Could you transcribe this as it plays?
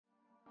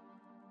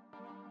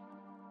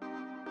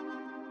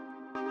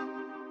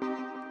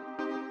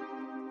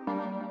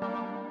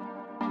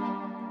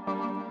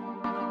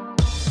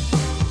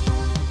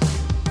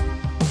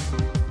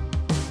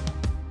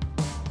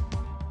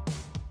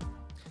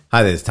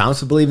Hi, this is Thomas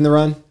with Believe in the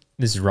Run.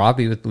 This is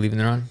Robbie with Believe in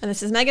the Run. And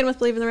this is Megan with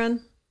Believe in the Run.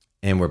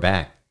 And we're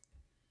back.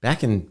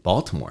 Back in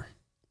Baltimore.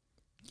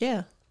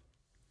 Yeah.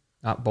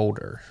 Not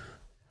Boulder.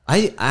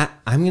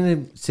 I'm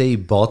going to say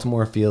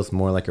Baltimore feels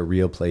more like a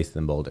real place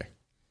than Boulder.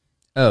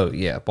 Oh,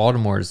 yeah.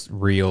 Baltimore's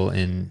real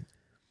in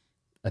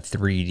a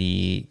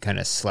 3D kind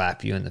of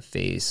slap you in the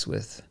face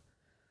with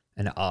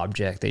an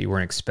object that you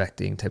weren't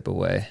expecting type of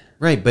way.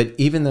 Right, but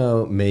even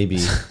though maybe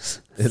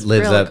it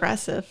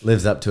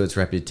lives up to its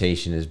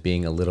reputation as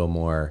being a little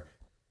more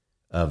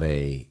of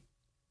a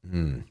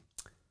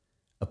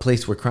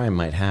place where crime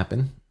might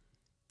happen.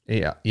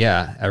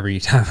 Yeah. Every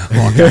time I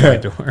walk out my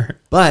door.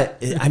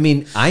 But I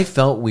mean, I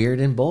felt weird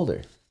in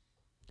Boulder.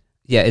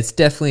 Yeah, it's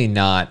definitely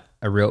not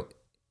a real.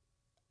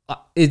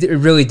 It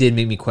really did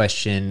make me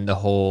question the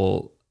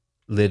whole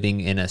living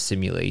in a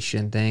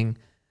simulation thing.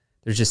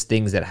 There's just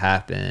things that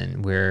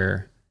happen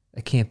where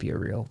it can't be a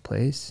real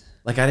place.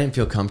 Like I didn't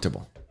feel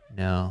comfortable.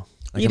 No,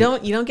 like you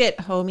don't get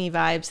homey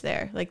vibes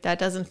there. Like that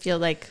doesn't feel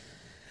like.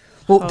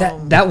 Well,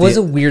 that was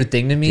a weird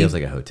thing to me. Feels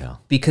like a hotel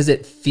because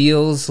it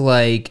feels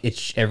like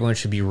everyone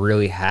should be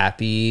really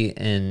happy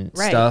and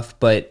stuff.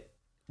 But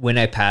when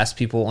I passed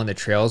people on the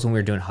trails when we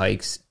were doing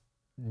hikes,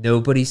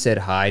 nobody said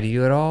hi to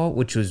you at all,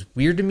 which was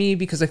weird to me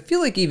because I feel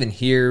like even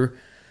here,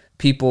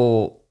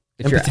 people.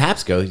 If you're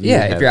Patapsco, if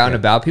you're out and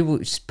about, people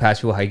just pass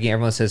people hiking.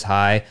 Everyone says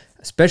hi,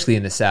 especially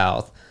in the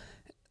South.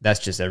 That's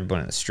just everyone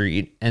in the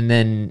street. And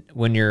then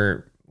when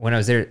I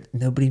was there,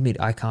 nobody made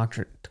eye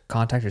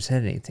contact or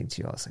said anything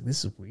to you. I was like,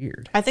 this is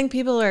weird. I think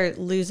people are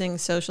losing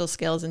social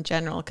skills in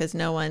general because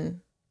no one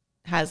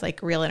has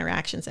like real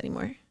interactions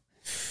anymore.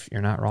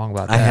 You're not wrong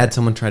about that. I had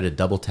someone try to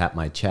double tap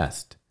my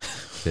chest.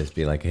 Just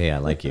be like, hey, I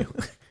like you.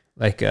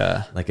 I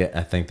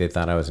think they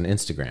thought I was an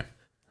Instagram.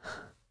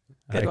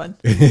 Good one.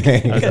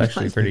 That was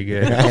actually pretty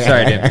good.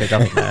 Sorry I didn't pick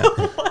up on that.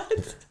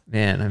 What?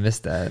 Man, I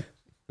missed that.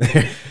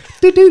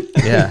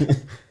 Yeah.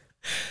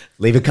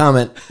 Leave a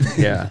comment.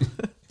 Yeah.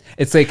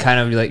 It's like kind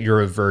of like you're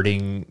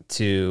reverting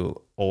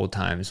to old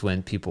times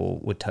when people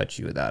would touch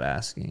you without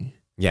asking.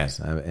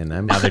 Yes, now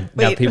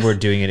people are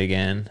doing it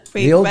again.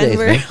 Wait, the old days,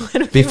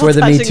 before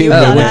the Me Too.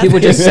 When people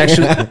just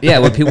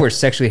when people were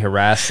sexually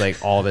harassed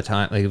like all the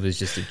time, like it was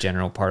just a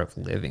general part of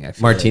living. I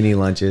feel Martini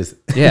lunches.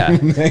 Yeah.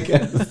 In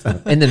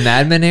the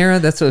Mad Men era,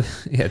 that's what.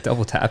 Yeah,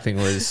 double tapping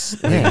was.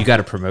 Like, you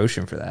got a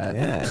promotion for that.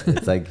 Yeah,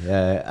 it's like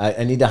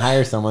I need to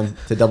hire someone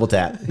to double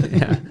tap.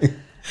 Yeah,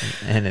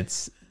 and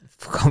it's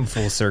come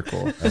full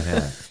circle.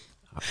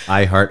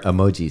 I heart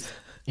emojis.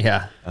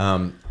 Yeah.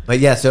 But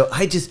yeah, so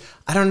I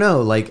don't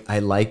know. Like I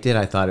liked it.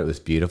 I thought it was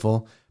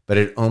beautiful, but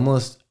it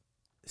almost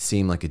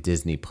seemed like a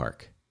Disney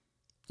park.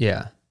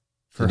 Yeah.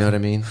 You know what I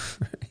mean?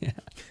 Yeah,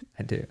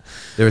 I do.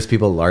 There was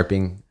people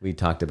LARPing. We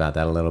talked about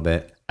that a little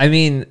bit. I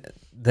mean,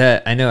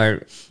 I know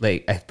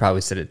I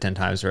probably said it 10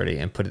 times already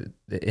and put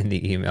it in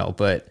the email,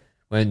 but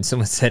when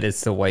someone said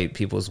it's the white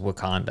people's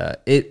Wakanda,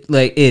 it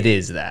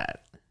is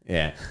that.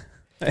 Yeah.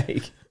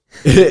 Like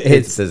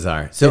it's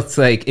bizarre. So it's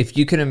like if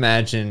you can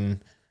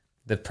imagine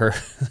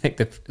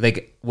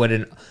what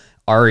an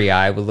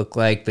REI would look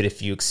like, but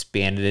if you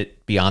expanded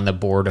it beyond the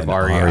board of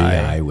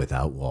REI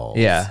without walls.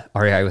 Yeah,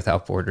 REI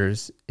without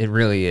borders. It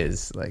really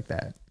is like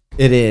that.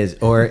 It is,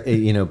 or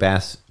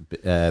Bass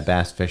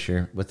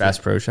Fisher. Bass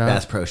Pro Shop.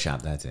 Bass Pro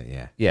Shop. That's it.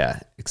 Yeah. Yeah,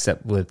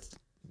 except with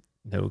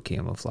no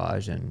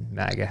camouflage and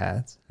MAGA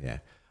hats. Yeah,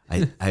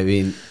 I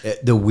mean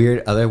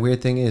the other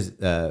weird thing is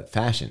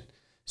fashion.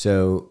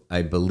 So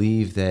I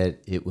believe that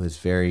it was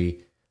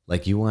very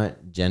like you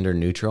want gender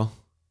neutral.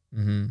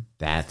 Mm-hmm.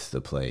 That's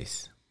the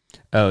place.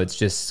 Oh, it's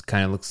just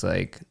kind of looks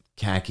like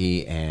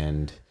khaki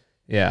and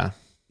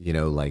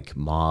like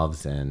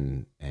mauves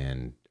and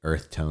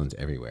earth tones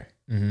everywhere.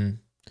 Mm-hmm.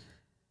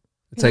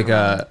 It's like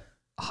a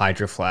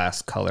Hydro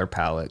Flask color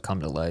palette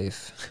come to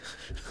life.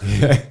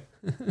 Yeah.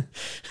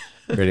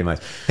 Pretty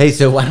much. Hey,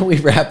 so why don't we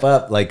wrap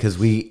up? Because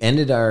we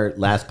ended our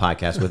last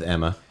podcast with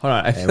Emma. Hold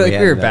on, I feel like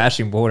we were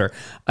bashing Boulder.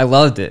 I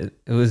loved it.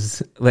 It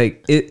was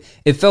like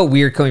it felt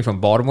weird coming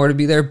from Baltimore to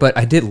be there, but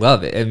I did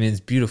love it. I mean,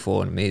 it's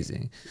beautiful and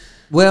amazing.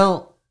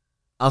 Well,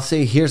 I'll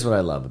say here's what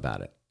I love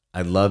about it.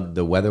 I loved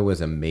the weather was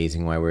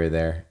amazing while we were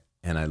there,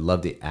 and I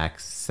love the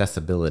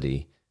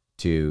accessibility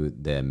to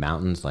the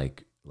mountains,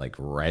 like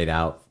right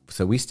out.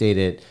 So we stayed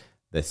at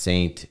the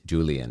St.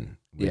 Julian.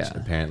 Which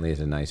apparently is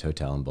a nice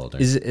hotel in Boulder.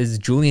 Is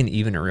Julian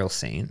even a real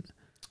saint?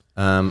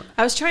 I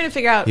was trying to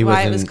figure out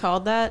why it was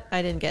called that.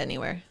 I didn't get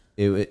anywhere.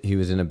 He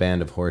was in a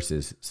Band of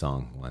Horses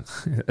song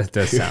once. That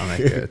does sound like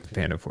a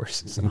Band of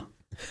Horses song.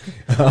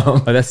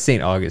 That's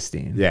St.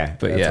 Augustine. Yeah,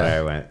 but that's why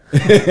I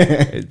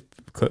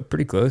went.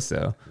 Pretty close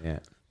though. Yeah.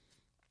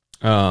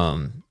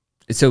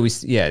 So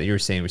you were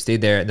saying we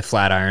stayed there at the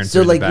Flatirons.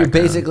 So you're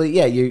basically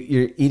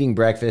you're eating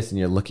breakfast and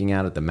you're looking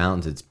out at the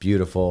mountains. It's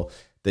beautiful.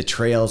 The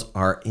trails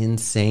are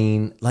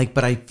insane.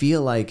 But I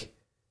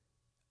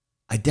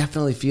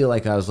definitely feel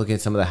like I was looking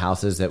at some of the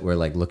houses that were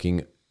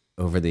looking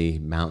over the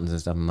mountains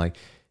and stuff. I'm like,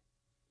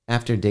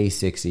 after day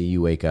 60,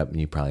 you wake up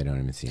and you probably don't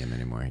even see him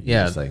anymore.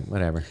 You're just like,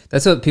 whatever.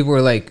 That's what people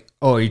were like,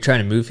 oh, are you trying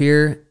to move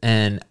here?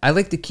 And I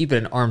like to keep it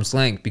an arm's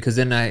length because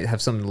then I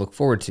have something to look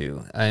forward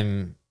to.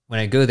 When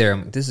I go there,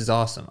 I'm like, this is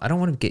awesome. I don't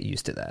want to get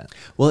used to that.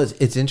 Well,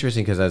 it's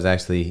interesting because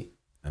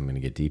I'm going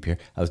to get deep here.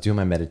 I was doing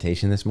my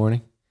meditation this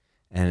morning,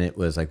 and it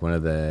was like one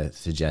of the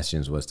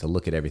suggestions was to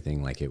look at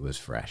everything like it was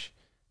fresh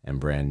and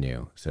brand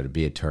new. So to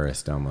be a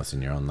tourist almost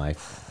in your own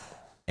life.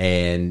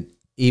 And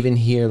even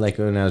here, like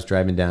when I was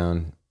driving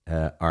down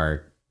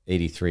our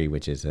 83,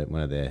 which is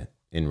one of the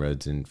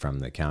inroads from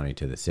the county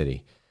to the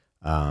city,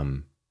 I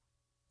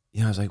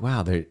was like,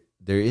 wow, there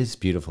is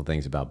beautiful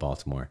things about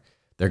Baltimore.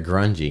 They're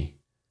grungy,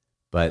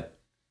 but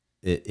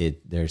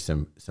there's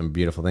some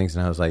beautiful things.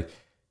 And I was like,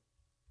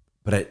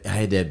 but I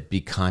had to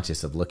be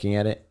conscious of looking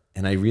at it.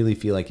 And I really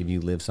feel like if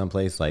you live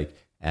someplace like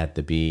at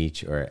the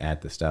beach or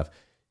at the stuff,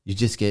 you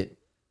just get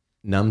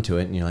numb to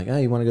it. And you're like, oh,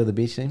 you want to go to the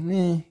beach?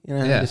 I'm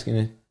just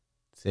going to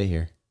stay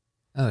here.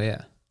 Oh,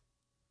 yeah.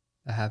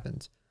 That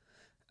happens.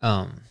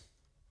 And,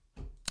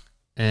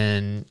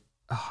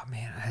 oh,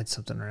 man, I had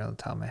something right on the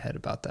top of my head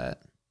about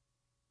that.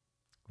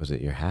 Was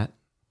it your hat?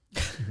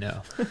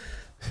 No.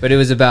 But it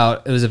was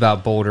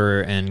about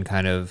Boulder and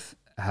kind of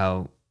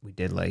how we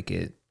did like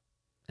it.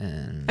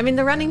 And I mean,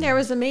 the running there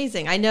was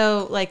amazing. I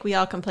know, like, we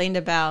all complained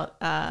about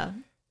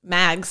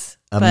mags.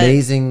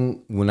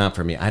 Amazing. Well, not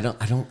for me.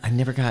 I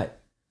never got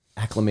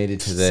acclimated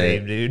to the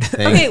same dude.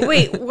 thing. Okay,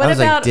 wait. What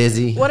about like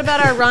dizzy? What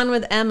about our run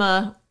with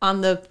Emma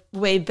on the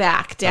way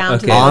back down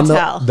to the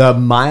hotel? The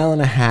mile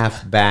and a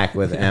half back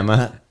with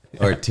Emma,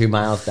 or 2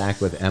 miles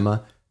back with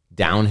Emma,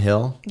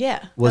 downhill.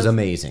 Yeah, was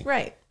amazing.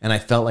 Right. And I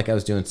felt like I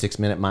was doing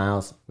 6-minute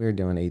miles. We were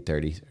doing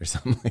 8:30 or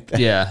something like that.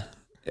 Yeah.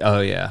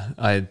 Oh yeah.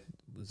 I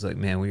was like,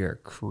 man, we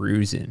are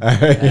cruising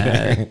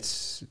at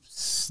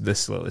the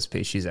slowest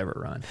pace she's ever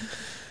run.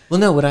 Well,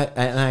 no, what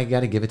I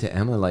got to give it to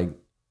Emma. Like,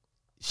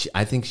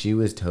 I think she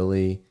was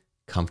totally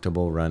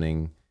comfortable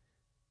running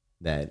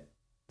that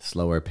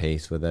slower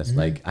pace with us. Mm-hmm.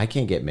 Like, I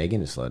can't get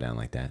Megan to slow down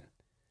like that.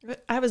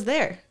 I was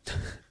there.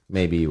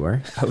 Maybe you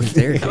were. I was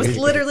there. I was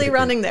literally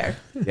running there.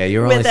 Yeah,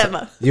 you were with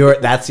Emma.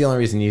 That's the only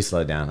reason you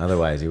slowed down.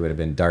 Otherwise, you would have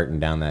been darting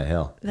down that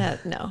hill.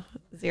 No,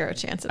 zero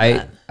chance of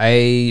that.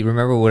 I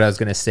remember what I was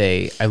going to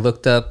say. I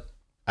looked up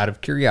out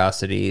of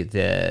curiosity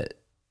the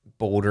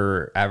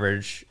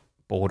average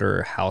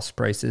Boulder house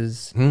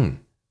prices.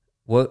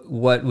 What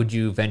would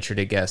you venture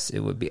to guess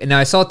it would be? Now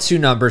I saw 2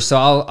 numbers, so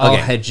I'll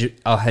hedge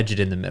it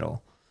in the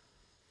middle.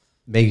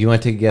 Meg, you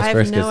want to take a guess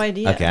first? I have no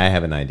idea. Okay, I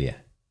have an idea.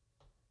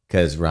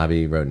 Because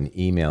Robbie wrote an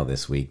email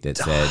this week that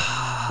said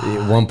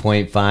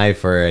 1.5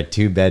 for a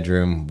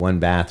 2-bedroom,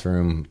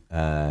 1-bathroom.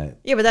 Yeah,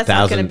 but that's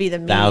not going to be the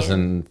median.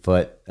 1,000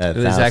 foot. It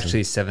was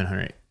actually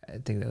 700. I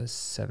think that was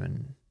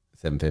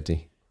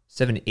 750.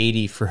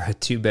 780 for a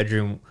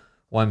 2-bedroom,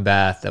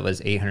 1-bath that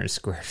was 800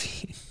 square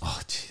feet. Oh,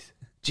 jeez.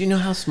 Do you know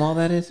how small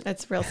that is?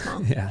 That's real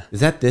small. Yeah.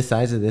 Is that this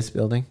size of this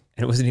building?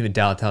 And it wasn't even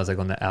downtown. It was like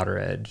on the outer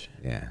edge.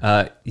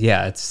 Yeah.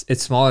 Yeah.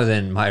 It's smaller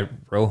than my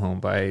row home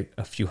by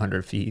a few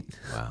hundred feet.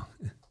 Wow.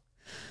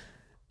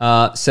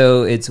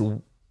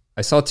 So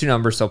I saw 2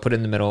 numbers, so I'll put it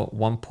in the middle.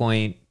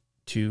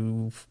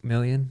 1.2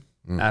 million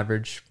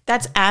average.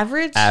 That's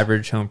average?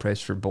 Average home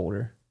price for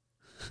Boulder.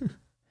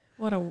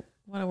 What a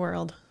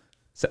world.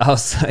 So I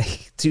was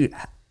like, dude,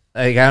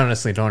 like, I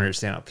honestly don't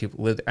understand how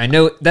people live there. I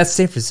know that's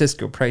San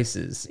Francisco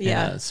prices in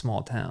a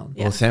small town.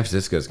 Well, San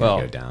Francisco's going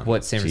to go down.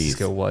 What San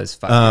Francisco was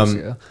 5 years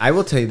ago. I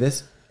will tell you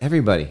this,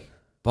 everybody,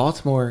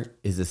 Baltimore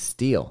is a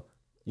steal.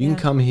 You can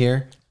come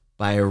here,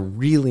 buy a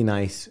really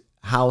nice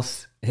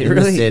house in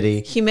the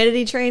city.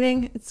 Humidity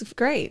training, it's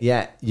great.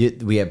 Yeah,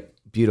 we have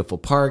beautiful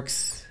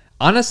parks.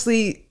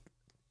 Honestly,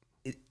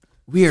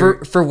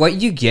 for what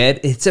you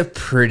get, it's a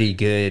pretty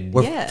good.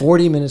 We're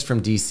 40 minutes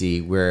from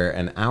DC. We're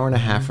an hour and a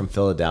half from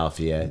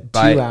Philadelphia. 2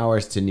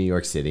 hours to New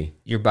York City.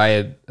 You're by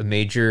a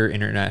major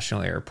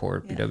international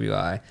airport,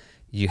 BWI.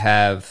 You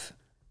have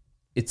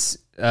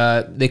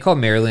they call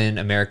Maryland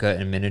America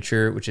in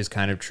miniature, which is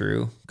kind of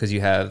true because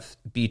you have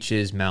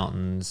beaches,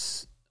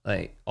 mountains,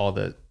 like all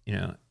the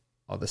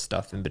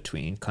stuff in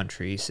between,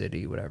 country,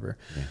 city, whatever.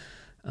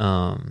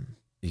 Yeah.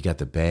 You got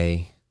the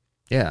bay.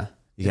 Yeah.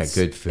 You got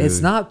good food. It's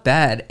not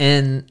bad.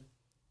 And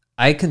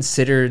I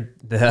considered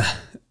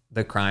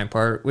the crime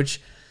part, which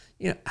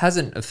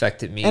hasn't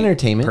affected me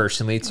entertainment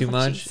personally too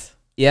much. Geez.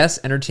 Yes,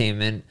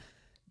 entertainment.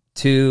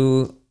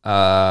 2,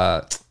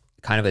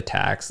 kind of a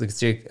tax. Like,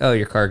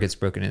 your car gets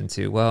broken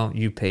into. Well,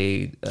 you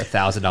pay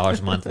 $1,000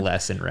 a month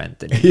less in rent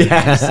than you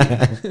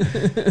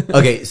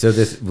Okay, so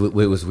it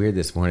was weird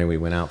this morning. We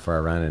went out for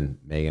our run, and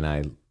Meg and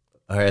I,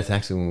 or it's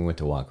actually when we went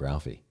to walk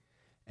Ralphie,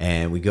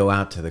 and we go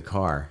out to the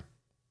car,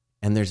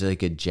 and there's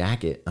like a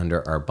jacket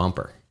under our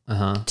bumper.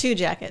 2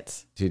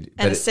 jackets. And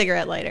a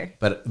cigarette lighter.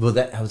 But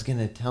I was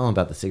gonna tell him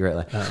about the cigarette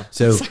lighter. Oh.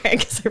 So sorry, I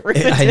guess I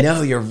ruined it. I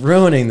know you're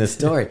ruining the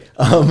story.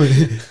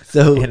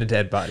 So and a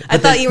dead body. I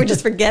thought you were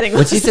just forgetting.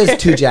 When she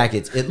says 2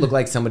 jackets, it looked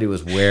like somebody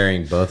was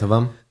wearing both of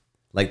them.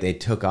 Like they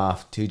took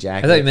off 2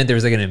 jackets. I thought you meant there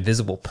was like an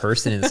invisible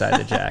person inside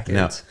the jacket.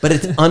 No, but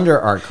it's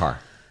under our car.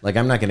 Like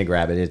I'm not going to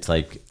grab it. It's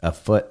like a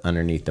foot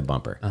underneath the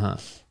bumper.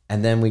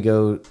 And then we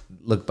go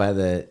look by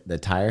the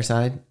tire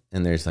side,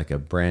 and there's like a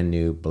brand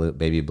new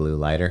baby blue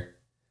lighter.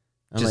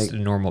 I'm Just like,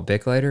 a normal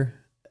Bic lighter?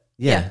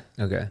 yeah.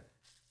 Okay.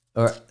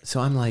 So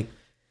I'm like,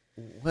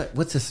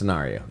 what's the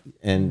scenario?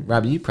 And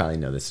Robbie, you probably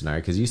know this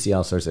scenario because you see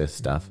all sorts of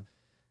stuff.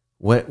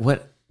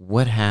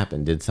 What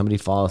happened? Did somebody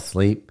fall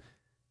asleep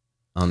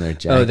on their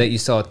jacket? Oh, that you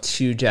saw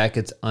 2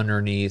 jackets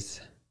underneath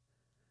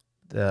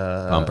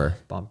the bumper,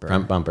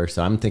 front bumper.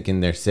 So I'm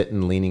thinking they're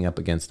sitting, leaning up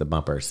against the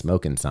bumper,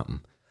 smoking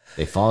something.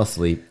 They fall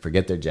asleep,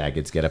 forget their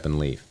jackets, get up and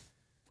leave.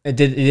 It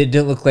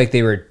didn't look like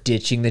they were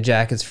ditching the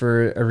jackets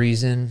for a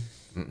reason.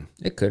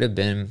 It could have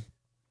been.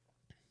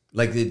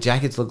 Like the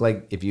jackets look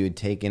like if you had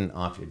taken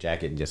off your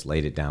jacket and just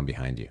laid it down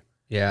behind you.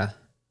 Yeah.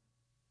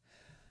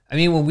 I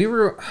mean, when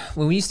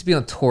we used to be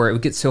on tour, it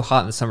would get so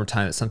hot in the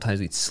summertime that sometimes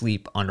we'd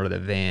sleep under the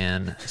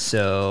van.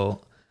 So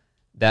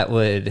that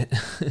would,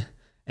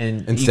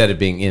 and instead of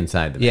being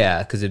inside the van.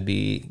 Yeah, because it'd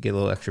get a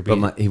little extra.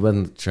 But he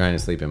wasn't trying to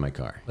sleep in my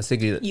car. I was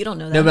thinking, you don't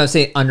know that. No, but I'm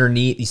saying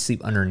underneath. You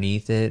sleep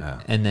underneath it, Oh.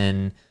 and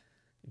then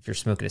if you're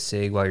smoking a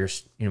cig while you're,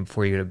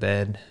 before you go to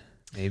bed,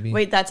 maybe.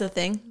 Wait, that's a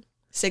thing?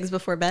 Cigs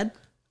before bed?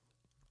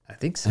 I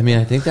think so. I mean,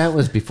 I think that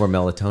was before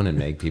melatonin,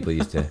 Meg. People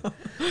used to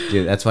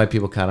do. That's why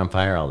people caught on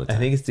fire all the time. I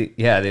think it's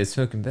they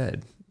smoke in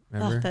bed.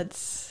 Remember? Oh,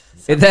 that's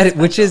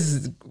which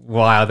is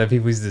wild that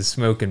people used to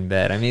smoke in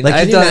bed. I mean, Like,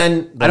 I can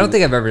you don't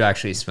think I've ever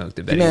actually smoked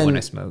in bed even when I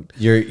smoked.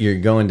 You're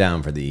going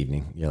down for the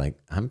evening. You're like,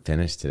 I'm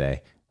finished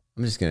today.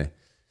 I'm just gonna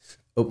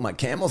open my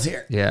Camels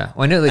here. Yeah,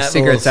 well, I know like Have a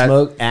little cigarettes.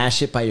 smoke,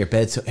 ash it by your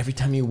bed. So every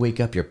time you wake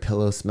up, your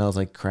pillow smells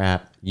like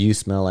crap. You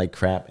smell like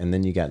crap, and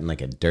then you got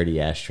like a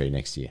dirty ashtray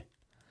next to you.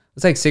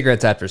 It's like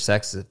cigarettes after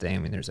sex is a thing. I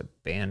mean, there's a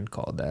band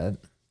called that.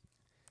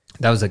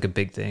 That was like a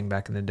big thing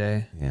back in the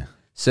day. Yeah.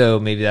 So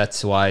maybe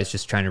that's why it's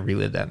just trying to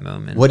relive that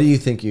moment. What do you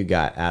think you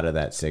got out of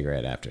that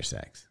cigarette after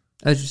sex?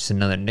 That's just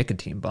another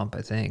nicotine bump,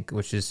 I think,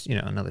 which is,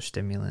 another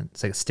stimulant.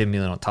 It's like a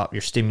stimulant on top.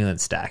 Your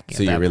stimulant stacking.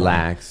 So you're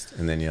relaxed,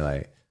 and then you're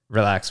like,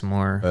 relax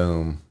more.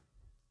 boom,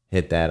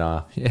 hit that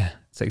off. Yeah.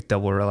 It's like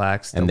double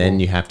relaxed. And then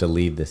you have to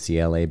leave the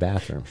CLA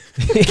bathroom.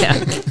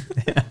 yeah,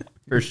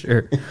 for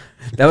sure.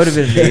 That would have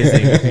been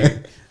amazing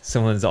if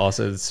someone's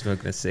also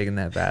smoking a cig in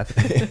that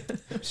bathroom.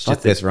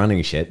 Fuck this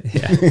running shit.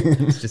 Yeah.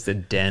 It's just a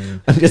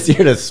den. I'm just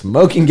here to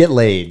smoke and get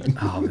laid.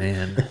 Oh,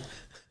 man.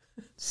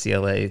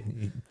 CLA,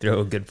 you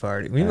throw a good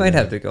party. We might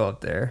have to go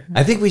up there.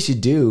 I think we should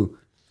do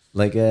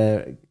like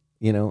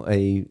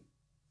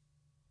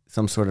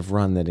some sort of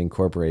run that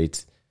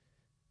incorporates,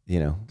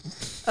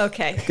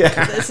 Okay.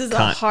 This is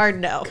a hard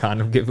no.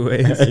 Condom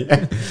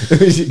giveaways.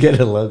 We should get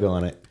a logo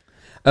on it.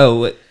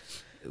 Oh,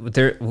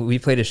 we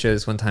played a show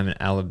this one time in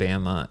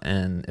Alabama,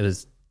 and it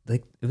was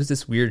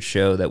this weird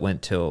show that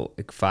went till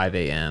like 5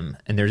 a.m.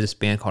 and there's this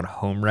band called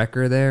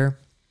Homewrecker there,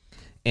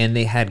 and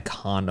they had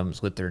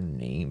condoms with their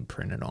name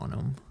printed on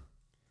them.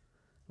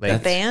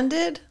 Like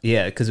banded?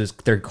 Yeah, because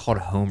they're called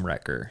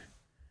Homewrecker,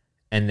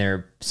 and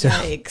they're so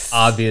Yikes.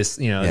 obvious.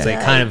 It's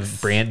like kind of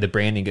Yikes. the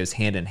branding goes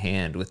hand in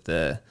hand with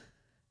the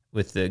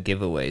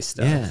giveaway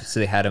stuff. Yeah. So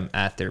they had them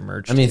at their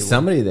merch. I mean, table.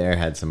 somebody there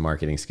had some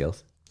marketing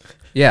skills.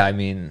 Yeah, I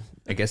mean,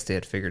 I guess they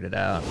had figured it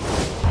out.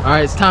 All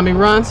right, it's Tommy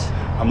Runs.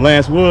 I'm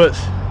Lance Woods.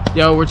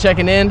 Yo, we're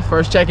checking in.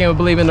 First check-in with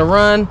Believe in the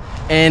Run.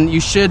 And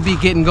you should be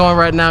getting going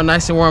right now,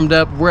 nice and warmed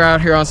up. We're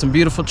out here on some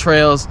beautiful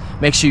trails.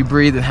 Make sure you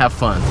breathe and have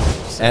fun.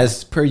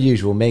 As per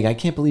usual, Meg, I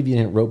can't believe you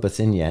didn't rope us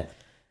in yet.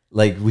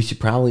 Like, we should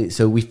probably...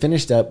 So we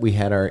finished up. We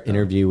had our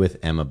interview with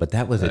Emma, but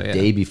that was a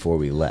day before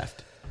we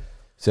left.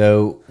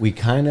 So we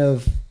kind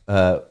of...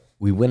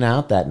 we went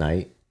out that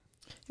night.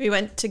 We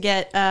went to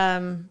get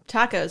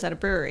tacos at a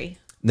brewery.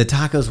 The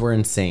tacos were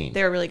insane.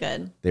 They were really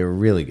good. They were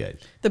really good.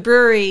 The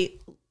brewery,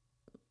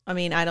 I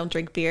mean, I don't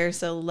drink beer,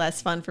 so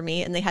less fun for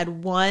me. And they had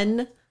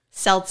one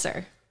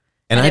seltzer.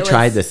 And I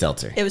tried the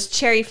seltzer. It was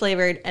cherry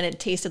flavored, and it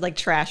tasted like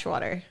trash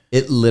water.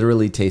 It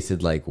literally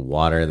tasted like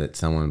water that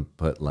someone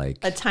put like...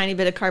 A tiny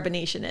bit of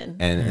carbonation in.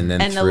 And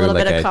then and a threw little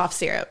like bit of cough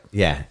syrup.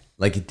 Yeah.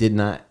 Like it did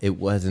not... It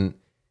wasn't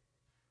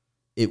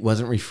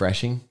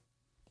refreshing.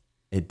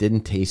 It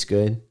didn't taste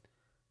good.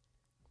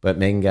 But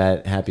Megan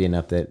got happy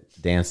enough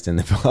that danced on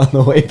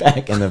the way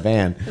back in the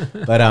van.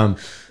 But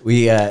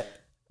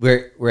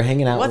we're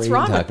hanging out. What's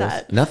wrong with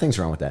that? Nothing's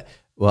wrong with that.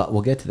 Well,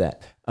 we'll get to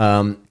that.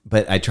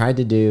 But I tried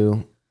to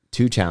do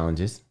 2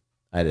 challenges.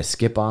 I had to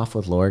skip off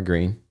with Laura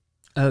Green.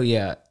 Oh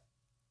yeah,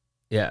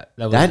 yeah.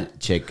 That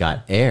chick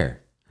got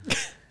air.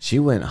 She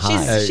went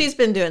high. She's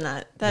been doing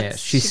that. That's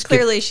she's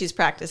she's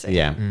practicing.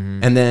 Yeah.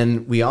 And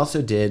then we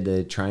also did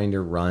the trying to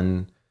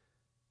run,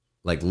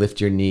 like lift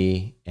your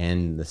knee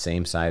and the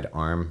same side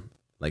arm,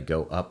 like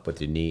go up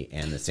with your knee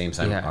and the same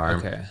side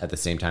arm at the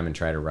same time and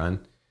try to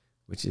run,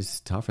 which is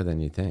tougher than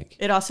you think.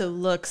 It also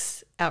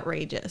looks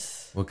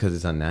outrageous. Well, because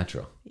it's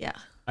unnatural. Yeah.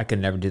 I could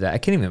never do that. I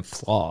can't even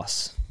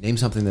floss. Name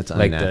something that's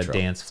like unnatural. the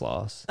dance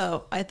floss.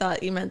 Oh, I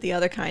thought you meant the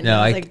other kind. No,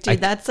 I was like, dude,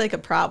 that's like a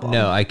problem.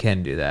 No, I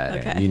can do that.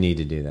 Okay. You need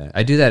to do that.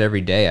 I do that every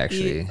day,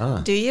 actually.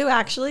 Do you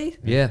actually?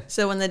 Yeah.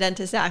 So when the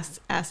dentist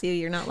asks you,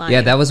 you're not lying.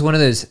 Yeah, that was one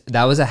of those.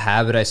 That was a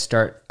habit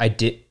I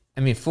did.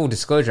 I mean, full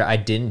disclosure, I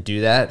didn't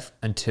do that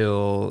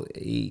until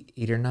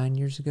 8 or 9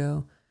 years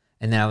ago,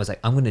 and then I was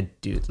like, I'm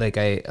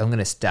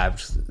gonna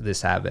establish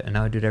this habit, and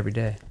I would do it every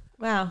day.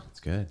 Wow, It's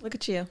good. look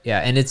at you.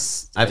 Yeah, and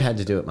it's. I've had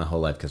to do it my whole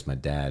life because my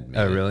dad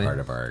made it part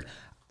of our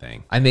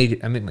thing. I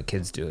made my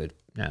kids do it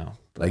now.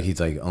 Like he's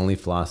like, only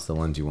floss the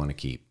ones you want to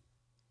keep.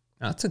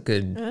 That's a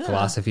good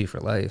philosophy for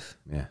life.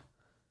 Yeah.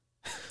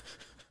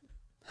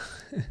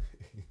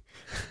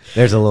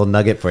 There's a little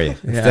nugget for you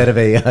instead of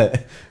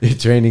a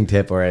training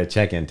tip or a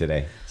check-in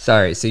today.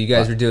 Sorry, so you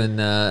guys were doing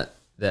the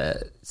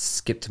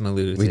skip to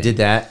Malou. We did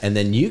that, and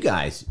then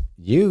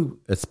you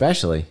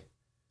especially,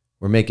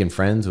 were making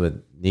friends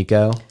with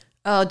Nico.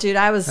 Oh, dude,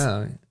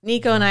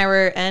 Nico and I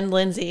and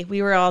Lindsay,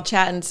 we were all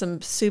chatting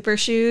some super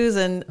shoes,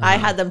 and I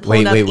had them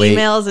pulling up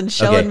emails and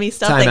showing me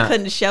stuff they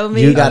couldn't show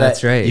me.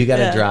 That's right. You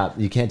got to drop.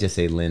 You can't just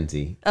say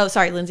Lindsay. Oh,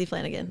 sorry, Lindsay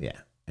Flanagan. Yeah,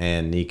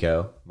 and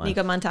Nico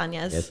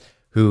Montañez. Yes,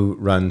 who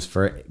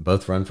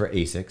both run for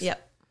ASICS.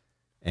 Yep.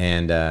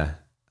 And I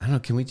don't know.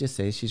 Can we just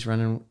say she's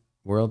running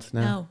Worlds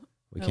now? No.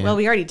 We can't. Well,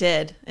 we already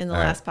did in the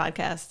last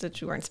podcast,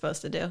 which we weren't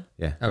supposed to do.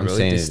 Yeah. Oh,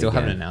 really? They still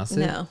haven't announced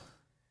it? No.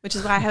 Which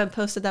is why I haven't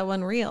posted that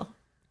one reel.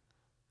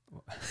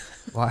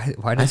 Why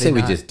did I say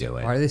we just do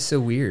it. Why are they so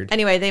weird?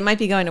 Anyway, they might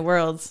be going to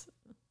Worlds,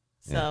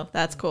 so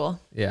that's cool.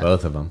 Yeah,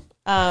 both of them.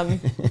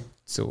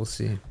 So we'll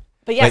see.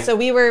 But yeah, so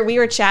we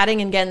were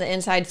chatting and getting the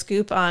inside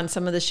scoop on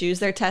some of the shoes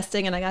they're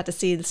testing, and I got to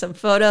see some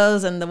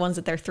photos and the ones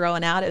that they're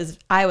throwing out.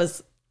 I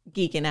was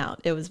geeking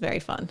out. It was very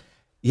fun.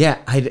 Yeah,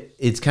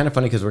 it's kind of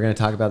funny because we're going to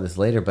talk about this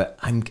later, but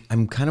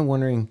I'm kind of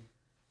wondering.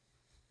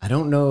 I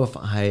don't know if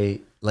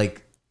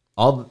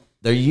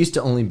there used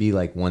to only be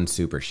like one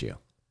super shoe.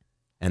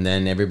 And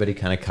then everybody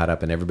kind of caught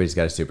up and everybody's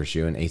got a super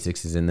shoe and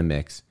ASICS is in the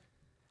mix.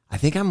 I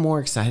think I'm more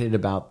excited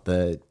about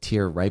the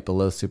tier right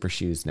below super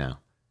shoes now.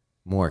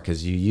 More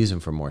because you use them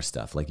for more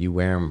stuff. Like you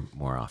wear them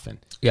more often.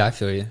 Yeah, I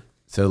feel you.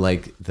 So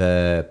like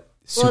the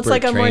super it's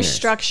like trainers. A more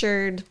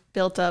structured,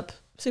 built up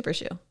super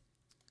shoe.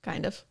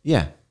 Kind of.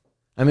 Yeah.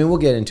 I mean, we'll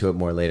get into it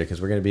more later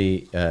because we're going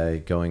to be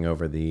going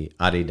over the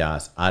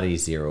Adidas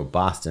Adizero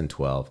Boston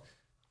 12.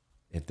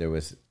 If there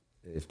was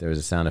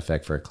a sound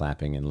effect for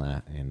clapping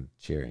and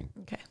cheering,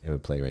 okay, it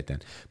would play right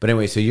then. But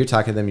anyway, so you're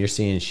talking to them, you're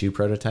seeing shoe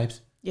prototypes?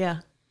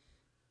 Yeah.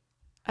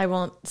 I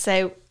won't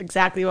say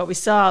exactly what we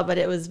saw, but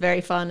it was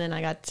very fun, and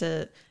I got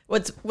to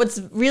what's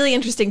really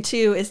interesting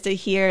too is to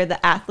hear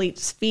the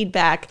athletes'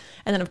 feedback.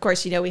 And then of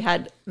course, we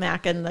had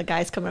Mac and the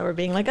guys coming over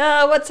being like,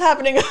 "Oh, what's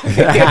happening over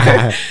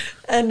here?"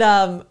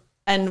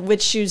 and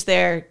which shoes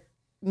they're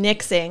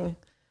nixing,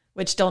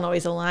 which don't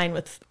always align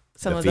with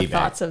some of the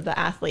thoughts of the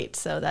athletes.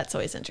 So that's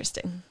always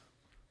interesting.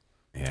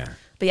 Yeah.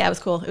 But yeah, it was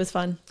cool. It was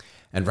fun.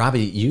 And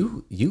Robbie,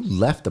 you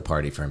left the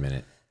party for a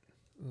minute.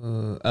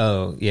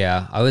 Oh,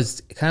 yeah. I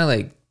was kind of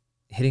like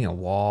hitting a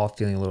wall,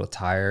 feeling a little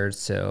tired.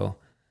 So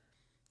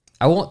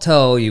I won't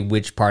tell you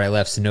which part I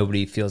left so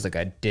nobody feels like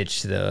I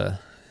ditched the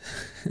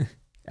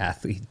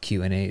athlete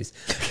Q&As.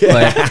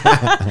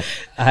 But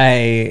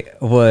I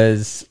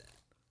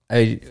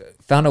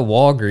found a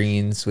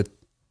Walgreens it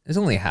was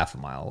only half a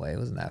mile away. It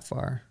wasn't that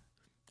far.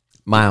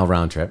 Mile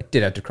round trip.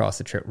 Did have to cross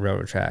the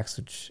railroad tracks,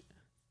 which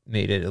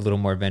made it a little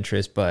more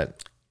adventurous,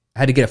 but I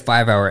had to get a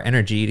 5-hour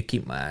energy to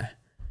keep my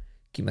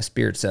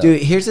spirits up.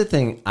 Dude, here's the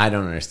thing I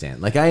don't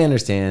understand. Like, I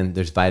understand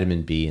there's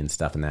vitamin B and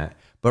stuff in that,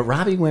 but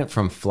Robbie went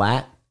from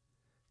flat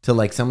to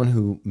like someone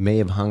who may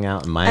have hung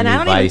out in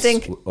Miami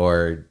Vice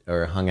or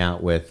hung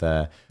out with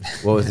what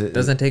was it?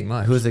 Doesn't take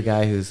much. Who's the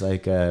guy who's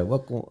like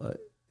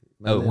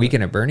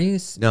Weekend at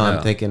Bernie's? No,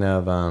 I'm thinking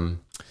of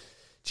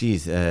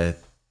he's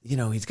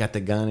got the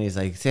gun. He's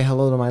like, say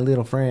hello to my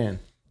little friend.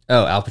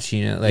 Oh, Al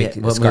Pacino,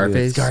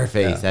 Scarface.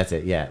 Scarface, oh. That's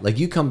it. Yeah, like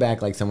you come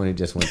back like someone who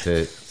just went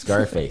to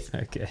Scarface.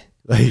 Okay,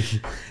 like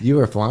you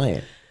were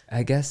flying.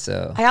 I guess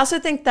so. I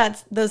also think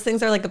that those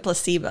things are like a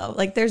placebo.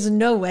 Like there's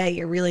no way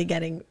you're really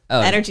getting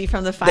energy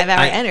from the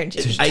 5-hour energy.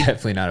 It's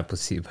definitely not a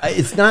placebo.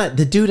 It's not.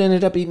 The dude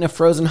ended up eating a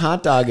frozen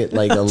hot dog at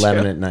like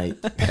 11 at night.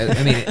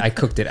 I mean, I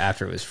cooked it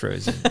after it was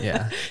frozen.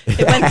 Yeah.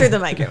 It went through the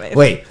microwave.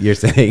 Wait, you're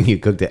saying you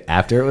cooked it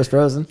after it was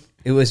frozen?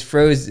 It was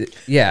frozen.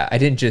 Yeah, I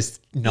didn't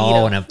just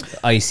gnaw on an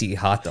icy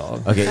hot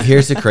dog. Okay,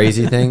 here's the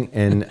crazy thing,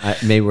 and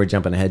maybe we're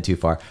jumping ahead too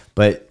far,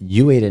 but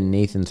you ate a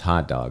Nathan's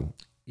hot dog.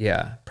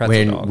 Yeah,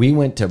 pretzel dog. When we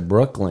went to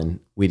Brooklyn,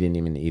 we didn't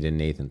even eat a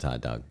Nathan's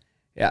hot dog.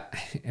 Yeah,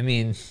 I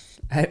mean,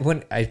 I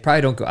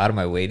probably don't go out of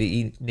my way to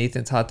eat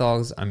Nathan's hot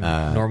dogs. I'm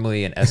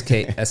normally an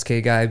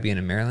SK guy, being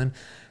in Maryland,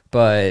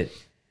 but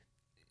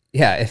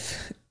yeah,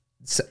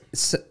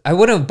 I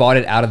wouldn't have bought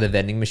it out of the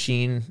vending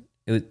machine.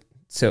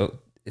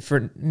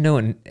 For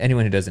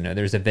anyone who doesn't know,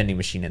 there's a vending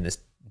machine in this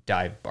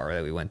dive bar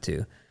that we went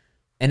to,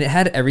 and it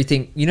had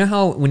everything. You know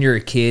how when you're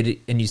a kid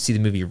and you see the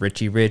movie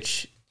Richie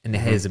Rich, and it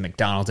has a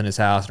McDonald's in his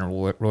house and a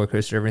roller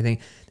coaster and everything?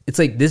 it's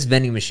like this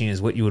vending machine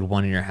is what you would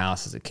want in your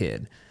house as a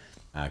kid.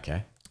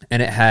 Okay.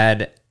 And it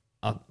had,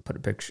 I'll put a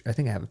picture. I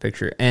think I have a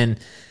picture. And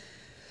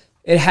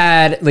it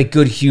had like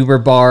good humor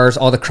bars,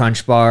 all the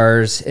Crunch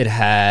bars. It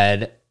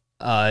had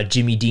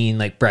Jimmy Dean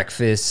like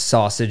breakfast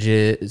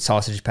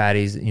sausage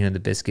patties, you know, the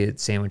biscuit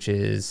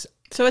sandwiches.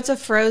 So it's a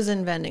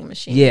frozen vending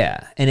machine.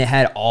 Yeah, and it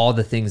had all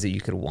the things that you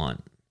could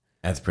want.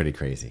 That's pretty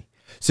crazy.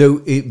 So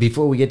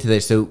before we get to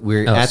this, so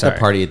we're at the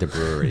party at the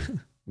brewery.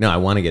 No, I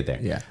want to get there.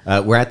 Yeah.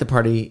 We're at the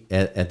party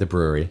at the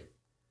brewery,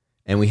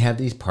 and we have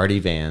these party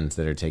vans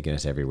that are taking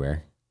us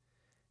everywhere.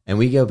 And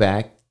we go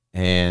back,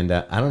 and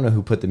I don't know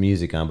who put the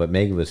music on, but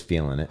Megan was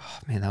feeling it. Oh,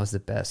 man, that was the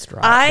best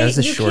ride. That was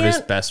the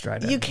shortest, best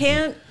ride. You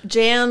can't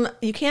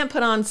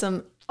put on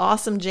some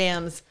awesome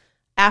jams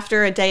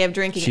after a day of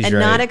drinking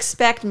not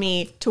expect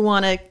me to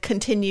want to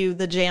continue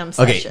the jam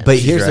session. Okay, but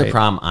here's the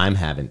problem I'm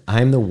having.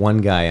 I'm the one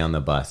guy on the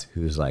bus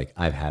who's like,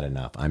 I've had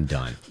enough. I'm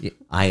done.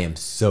 I am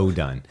so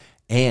done.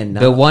 And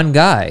the one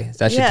guy,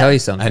 that should tell you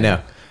something. I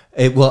know.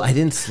 Well, I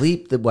didn't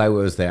sleep while I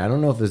was there. I don't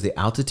know if it was the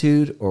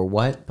altitude or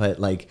what, but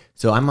like,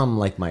 so I'm on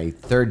like my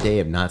third day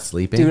of not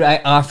sleeping. Dude,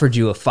 I offered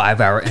you a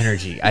 5-hour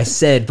energy. I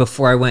said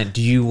before I went,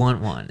 do you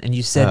want one? And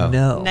you said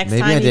no. Next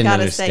time you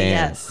gotta say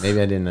yes.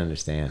 Maybe I didn't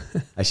understand.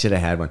 I should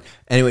have had one.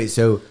 Anyway,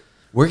 so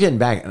we're getting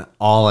back, and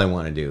all I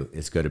want to do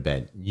is go to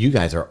bed. You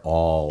guys are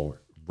all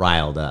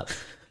riled up.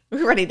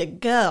 We're ready to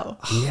go.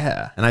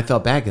 Yeah. And I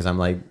felt bad because I'm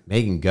like,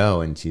 Megan,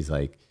 go. And she's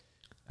like,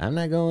 I'm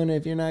not going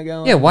if you're not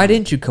going. Yeah, why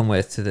didn't you come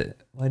with to the...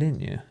 Why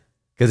didn't you?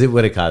 Because it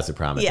would have caused a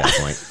problem at that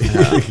point.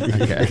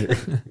 Okay.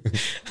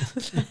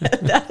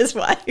 That is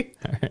why.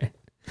 All right.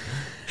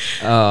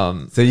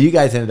 So you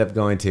guys ended up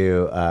going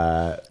to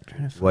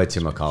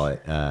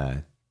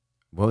whatchamacallit?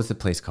 What was the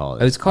place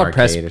called? It was called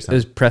Press. Arcade or It something?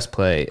 was Press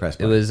Play. Press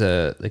Play. It was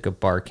like a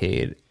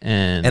barcade,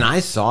 and And I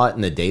saw it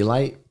in the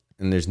daylight,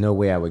 and there's no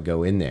way I would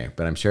go in there.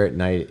 But I'm sure at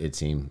night it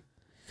seemed...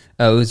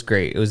 oh, it was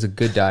great. It was a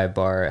good dive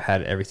bar. It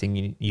had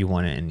everything you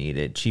wanted and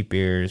needed: cheap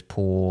beers,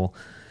 pool,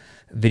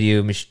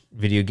 video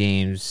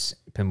games,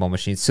 pinball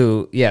machines.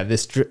 So yeah,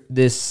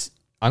 this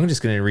I'm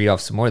just gonna read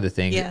off some more of the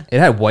things. Yeah. It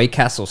had White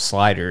Castle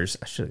sliders.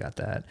 I should have got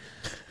that.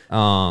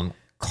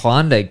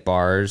 Klondike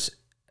bars.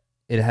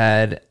 It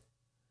had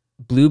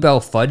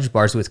Bluebell fudge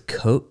bars with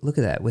Look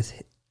at that,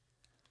 with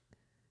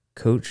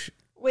Coach.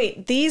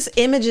 Wait, these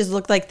images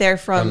look like they're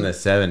from the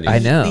 70s. I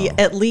know.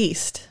 at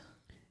least.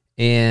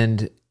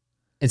 And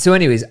so,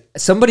 anyways,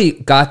 somebody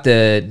got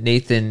the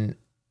Nathan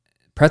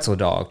pretzel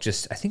dog.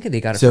 I think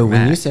they got it. So from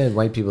when Mac. you said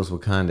white people's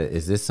Wakanda,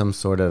 is this some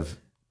sort of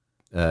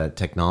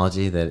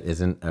technology that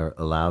isn't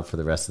allowed for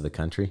the rest of the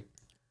country?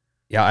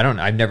 Yeah,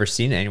 I've never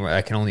seen it anywhere.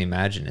 I can only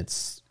imagine.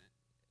 It's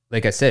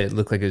like I said, it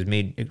looked like it was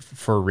made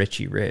for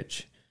Richie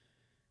Rich.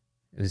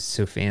 It was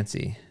so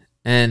fancy.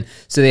 And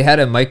so they had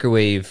a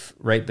microwave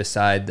right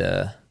beside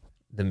the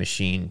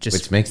machine,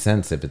 Which makes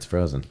sense if it's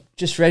frozen.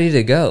 just ready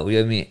to go.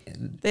 I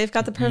mean, They've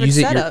got the perfect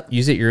setup.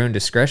 Use at your own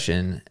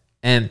discretion.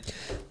 And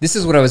this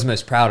is what I was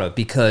most proud of,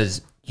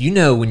 because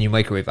when you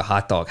microwave a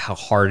hot dog, how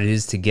hard it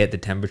is to get the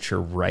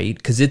temperature right,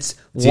 because it's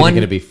either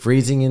going to be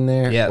freezing in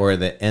there, Yeah. or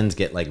the ends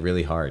get like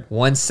really hard.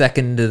 1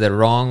 second to the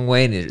wrong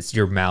way, and it's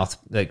your mouth,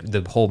 like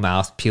the whole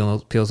mouth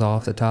peels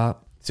off the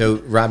top. So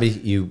Robbie,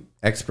 you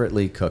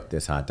expertly cooked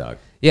this hot dog.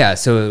 Yeah,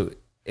 so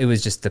it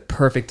was just the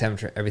perfect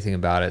temperature, everything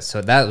about it.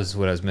 So that was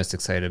what I was most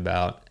excited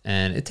about,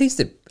 and it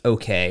tasted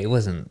okay. It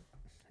wasn't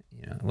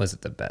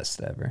the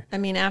best ever. I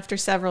mean, after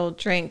several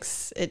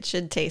drinks, it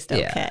should taste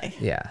okay.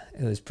 Yeah,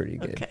 it was pretty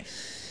good. Okay.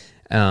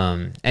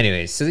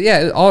 Anyways, so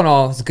yeah, all in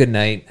all, it was a good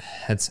night.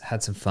 Had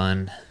some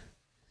fun. I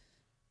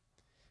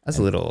was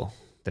a little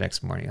the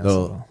next morning.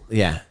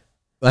 Yeah.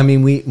 I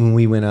mean, when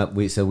we went up,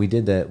 we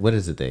did what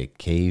is it, the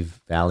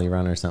Cave Valley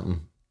Run or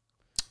something?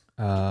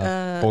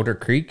 Boulder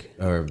Creek?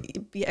 Or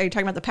Are you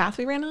talking about the path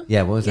we ran on?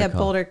 yeah, what was that Yeah, called?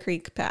 Boulder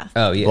Creek path.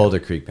 Oh, yeah. Boulder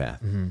Creek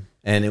Path.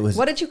 And it was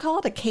What did you call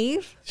it? A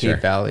cave? sure,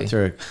 Cave Valley.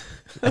 Sure.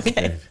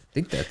 Okay. I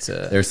think that's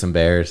There's some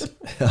bears.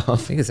 I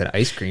think it's an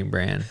ice cream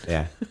brand.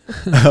 Yeah.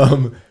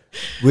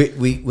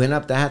 We went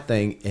up that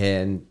thing,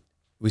 and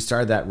we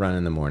started that run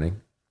in the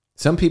morning.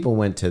 Some people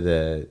went to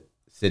the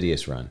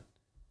Sidious run.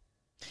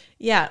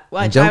 Yeah.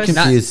 Well, And don't Right.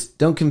 confuse.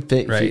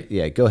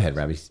 Yeah, go ahead,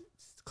 Robbie.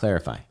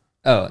 Clarify.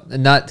 Oh,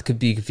 not to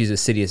be confused with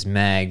Sidious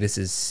Mag. This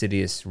is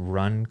Sidious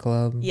Run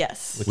Club.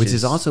 Yes. Which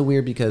is also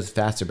weird because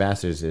Faster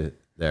Bastards,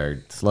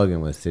 their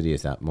slogan was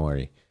Sidious out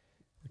Mori.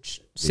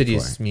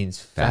 Sidious means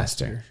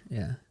Faster. faster.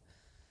 Yeah.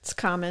 It's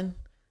common.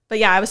 But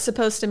yeah, I was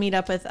supposed to meet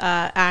up with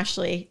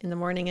Ashley in the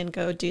morning and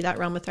go do that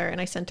run with her.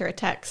 And I sent her a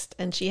text,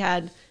 and she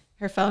had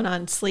her phone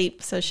on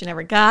sleep, so she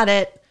never got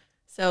it.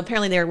 So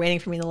apparently they were waiting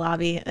for me in the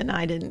lobby, and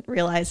I didn't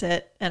realize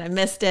it, and I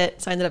missed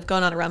it. So I ended up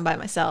going on a run by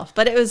myself.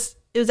 But it was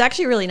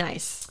actually really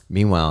nice.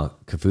 Meanwhile,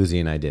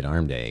 Kafuzi and I did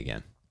arm day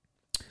again.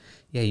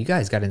 Yeah, you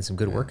guys got in some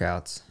good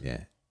workouts.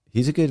 Yeah.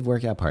 He's a good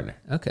workout partner.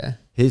 Okay.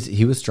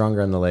 He was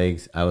stronger on the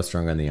legs. I was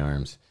stronger on the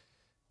arms.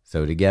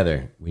 So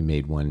together we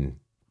made one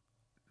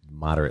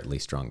moderately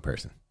strong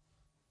person.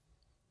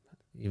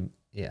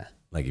 Yeah.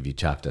 Like if you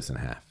chopped us in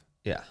half.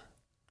 Yeah.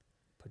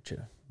 Put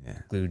you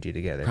glued you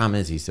together. Problem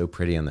is, he's so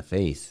pretty on the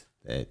face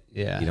that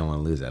Yeah. you don't want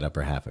to lose that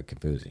upper half of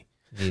Kafuzi.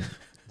 You need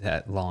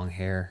that long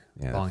hair.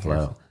 Yeah, long the hair.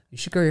 flow. You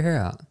should grow your hair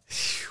out.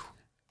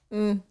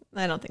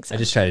 I don't think so. I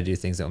just try to do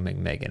things that will make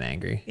Megan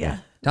angry. yeah.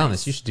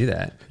 Thomas, you should do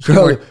that. You should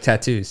Grow- wear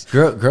tattoos.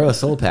 Grow a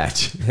soul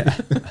patch.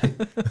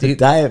 Dude,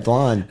 Dye it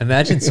blonde.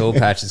 imagine soul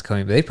patches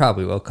coming, but they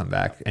probably will come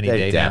back any They're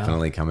day now.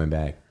 definitely coming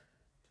back.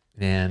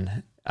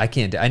 Man, I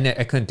can't.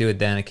 I couldn't do it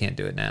then. I can't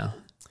do it now.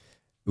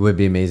 It would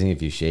be amazing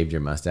if you shaved your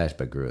mustache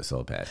but grew a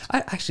soul patch. I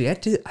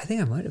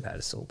think I might have had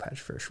a soul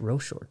patch for a real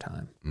short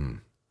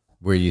time.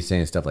 Were you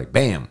saying stuff like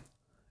 "bam"?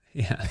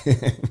 Yeah,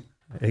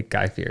 like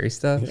Guy Fieri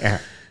stuff. Yeah.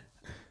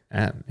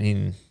 I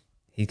mean,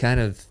 he kind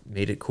of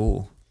made it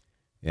cool.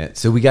 Yeah.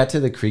 So we got to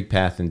the creek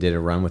path and did a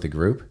run with a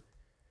group,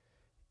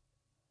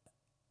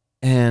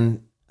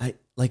 and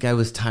I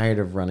was tired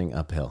of running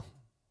uphill.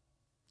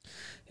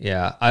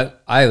 Yeah,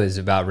 I was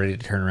about ready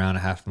to turn around a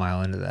half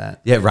mile into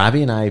that. Yeah,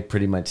 Robbie and I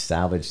pretty much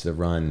salvaged the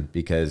run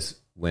because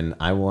when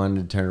I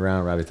wanted to turn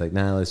around, Robbie's like,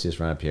 "Nah, let's just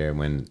run up here." And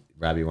when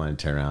Robbie wanted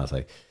to turn around, I was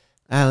like,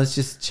 let's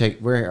just check.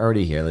 We're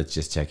already here. Let's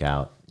just check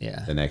out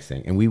the next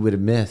thing. And we would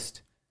have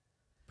missed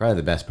probably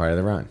the best part of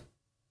the run.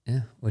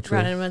 Yeah, which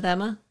Running with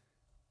Emma.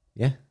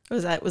 Yeah.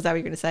 Was that what you were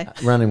going to say?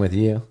 Running with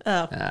you.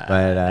 Oh,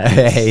 But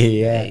hey,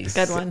 yeah. Nice.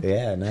 good one.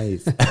 Yeah,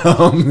 nice.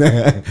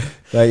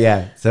 But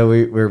yeah, so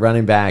we're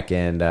running back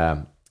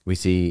and we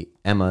see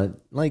Emma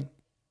like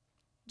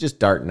just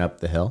darting up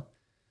the hill.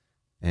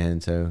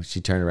 And so she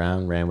turned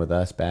around, ran with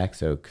us back.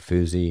 So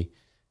Kafuzi,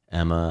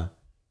 Emma,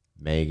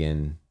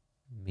 Megan,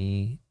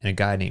 me, and a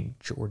guy named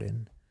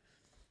Jordan.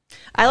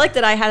 I like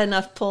that I had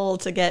enough pull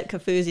to get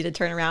Kafuzi to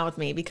turn around with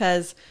me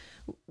because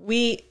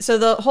so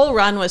the whole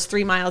run was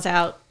 3 miles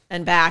out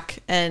and back,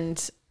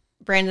 and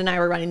Brandon and I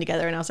were running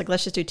together, and I was like,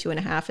 let's just do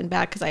 2.5 and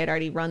back because I had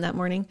already run that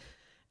morning.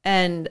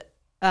 And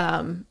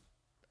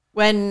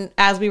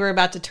as we were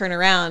about to turn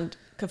around,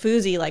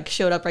 Kafuzi like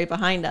showed up right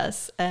behind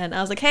us, and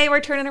I was like, hey,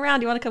 we're turning around.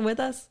 Do you want to come with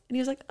us? And he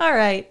was like, all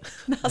right.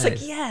 And I was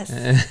like, yes.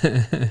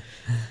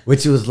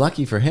 which was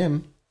lucky for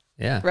him.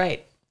 Yeah.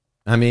 Right.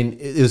 I mean,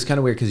 it was kind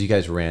of weird because you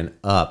guys ran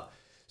up.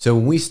 So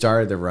when we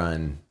started the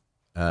run,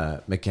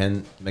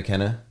 McKenna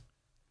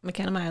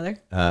Myler.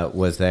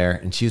 Was there,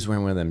 and she was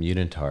wearing one of them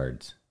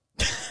unitards.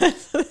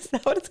 Is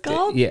that what it's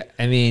called? Yeah,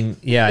 I mean,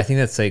 yeah, I think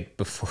that's like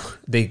before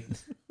they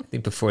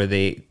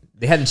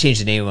had to change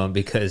the name of them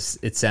because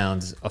it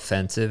sounds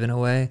offensive in a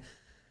way,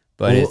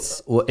 but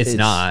it's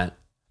not.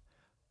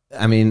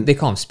 I mean, they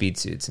call them speed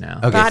suits now.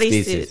 Okay, Body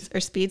speed suits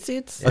or speed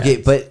suits. Okay,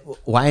 but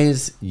why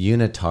is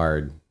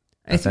unitard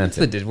I think if you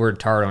offensive? put the word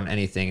tard on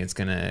anything, it's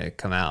gonna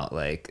come out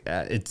like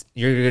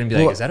you're gonna be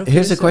like, Well, is that okay?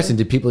 here's to the question: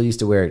 did people used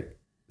to wear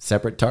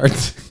separate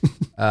tards?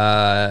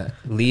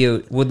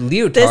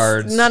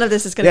 Leotards. None of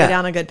this is going to go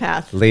down a good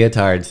path.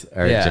 Leotards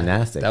are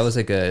gymnastics. That was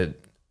like a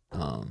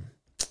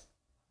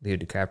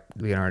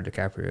Leonardo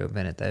DiCaprio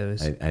invented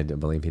those. I do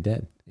believe he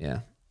did. Yeah.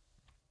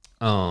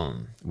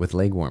 With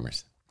leg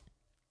warmers.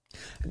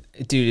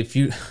 Dude,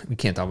 we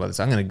can't talk about this.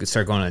 I'm gonna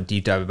start going on a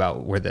deep dive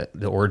about where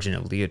the origin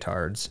of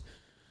leotards.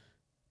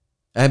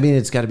 I mean,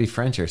 it's got to be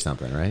French or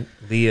something, right?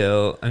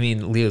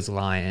 Leo's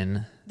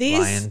lion.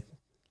 These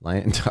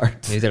Lion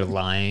tards. Maybe they're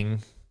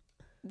lying.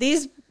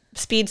 These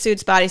speed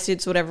suits, body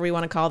suits, whatever we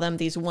want to call them,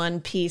 these one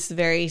piece,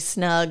 very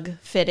snug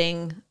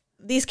fitting,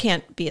 these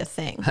can't be a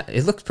thing.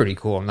 It looks pretty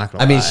cool. I'm not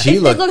gonna. I mean, lie. she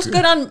It looks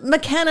good on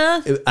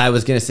McKenna. I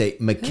was gonna say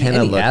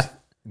McKenna looked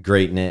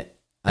great in it.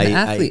 An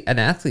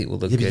athlete will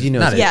look Yeah, but good. you know-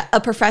 Not Yeah, a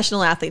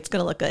professional athete's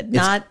going to look good.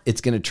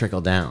 It's gonna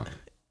trickle down.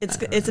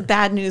 It's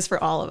bad news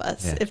for all of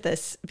us if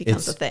this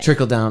becomes a thing.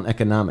 Trickle down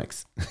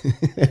economics.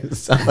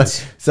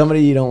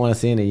 Somebody you don't want to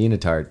see in a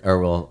unitard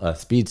or a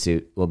speed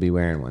suit will be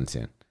wearing one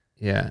soon.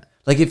 Yeah.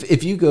 Like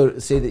if you go,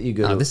 say that you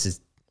go. Oh, this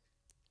is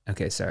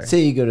okay. Sorry.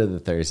 Say you go to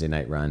the Thursday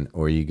night run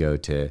or you go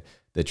to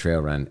the trail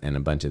run and a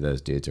bunch of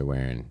those dudes are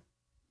wearing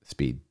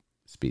speed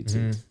suits.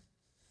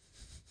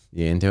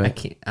 You into it? I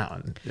can't.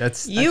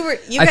 That's You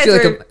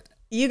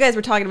guys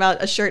were talking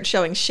about a shirt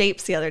showing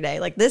shapes the other day.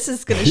 Like this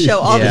is going to show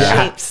all the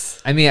shapes.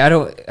 I mean,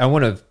 I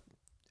want to.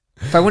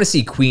 If I want to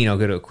see Queen, I'll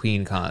go to a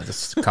Queen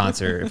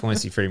concert. If I want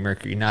to see Freddie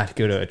Mercury, not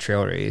go to a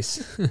trail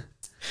race.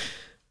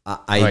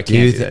 I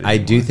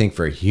do think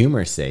for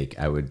humor's sake,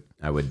 I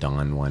would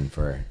don one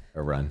for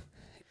a run.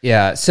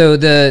 Yeah. So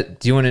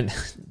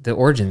the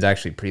origin's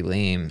actually pretty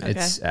lame. Okay.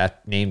 It's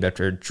named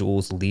after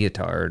Jules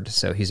Leotard.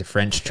 So he's a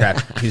French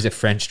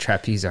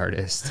trapeze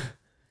artist.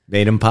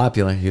 Made him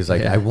popular. He was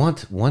like, Yeah. I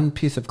want one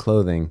piece of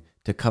clothing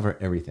to cover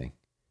everything.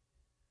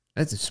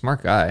 That's a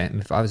smart guy. I mean,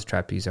 if I was a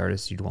trapeze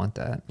artist, you'd want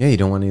that. Yeah, you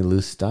don't want any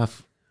loose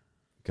stuff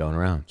going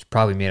around. It's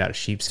probably made out of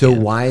sheepskin. So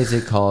why is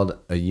it called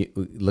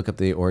look up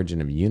the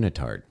origin of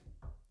unitard?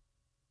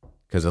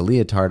 Because a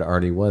leotard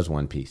already was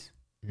one piece.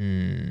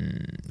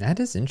 That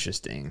is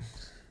interesting.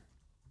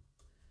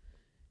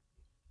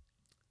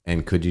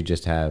 And could you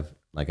just have,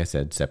 like I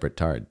said, separate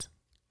tards?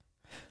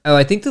 Oh,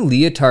 I think the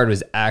leotard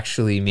was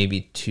actually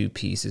maybe 2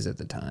 pieces at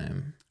the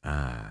time.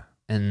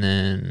 And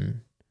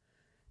then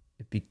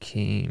it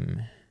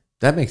became...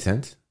 That makes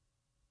sense.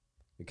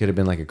 It could have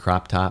been like a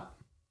crop top.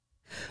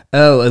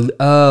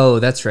 Oh,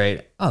 that's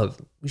right. Oh,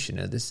 we should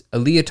know this. A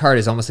leotard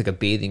is almost like a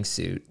bathing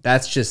suit.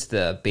 That's just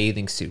the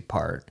bathing suit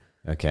part.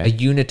 Okay. A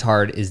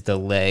unitard is the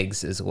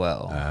legs as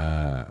well.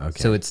 Okay.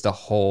 So it's the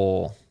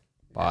whole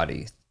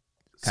body,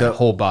 So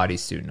whole body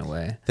suit in a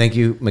way. thank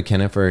you,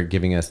 McKenna, for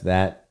giving us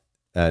that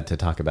to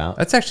talk about.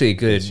 That's actually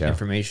good show.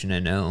 information to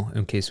know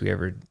in case we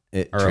ever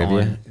are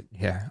Trivia on.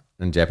 Yeah,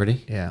 and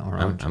Jeopardy. yeah. Or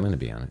I'm on. going to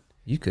be on it.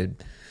 You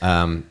could.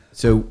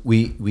 So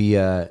we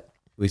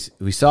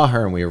saw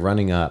her and we were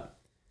running up,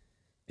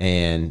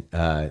 and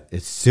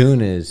as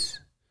soon as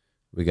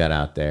we got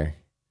out there,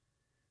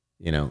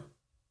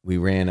 we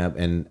ran up,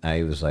 and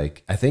I was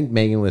like, I think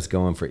Megan was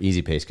going for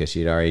easy pace because she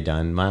had already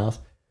done miles,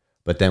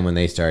 but then when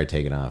they started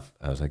taking off,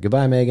 I was like,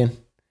 goodbye, Megan,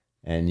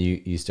 and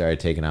you started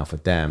taking off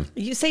with them.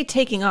 You say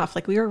taking off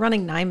like we were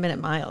running 9-minute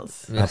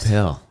miles.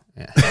 Uphill.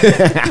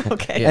 Yeah.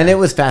 Okay. And it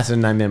was faster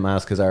than 9-minute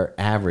miles because our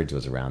average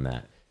was around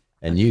that,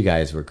 and you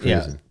guys were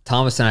Yeah. cruising.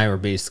 Thomas and I were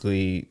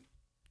basically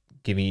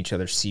giving each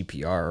other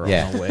CPR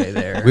on the way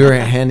there. We were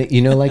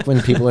handing, like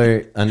when people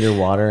are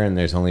underwater and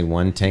there's only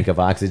one tank of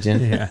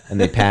oxygen, and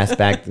they pass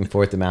back and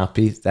forth the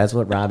mouthpiece. That's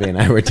what Robbie and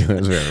I were doing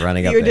as we were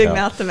running up You were the doing hill.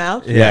 mouth to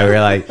mouth? Yeah, we were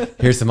like,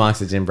 here's some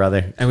oxygen,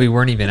 brother. And we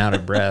weren't even out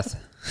of breath.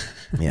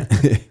 Yeah.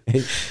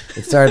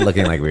 It started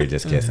looking like we were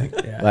just kissing.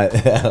 Yeah. But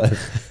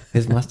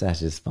his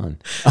mustache is fun.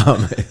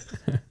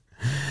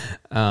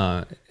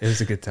 It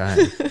was a good time.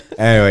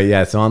 Anyway,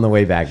 yeah, so on the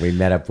way back, we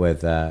met up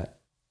with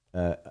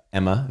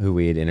Emma, who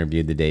we had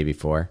interviewed the day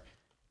before.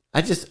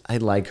 I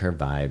like her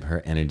vibe.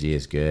 Her energy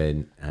is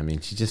good. I mean,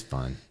 she's just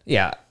fun.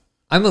 Yeah.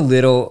 I'm a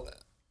little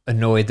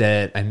annoyed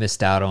that I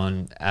missed out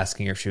on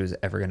asking her if she was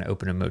ever going to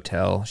open a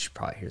motel. She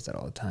probably hears that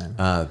all the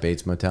time.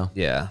 Bates Motel.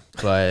 Yeah.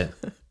 But,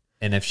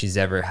 and if she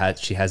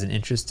has an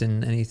interest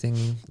in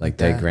anything Like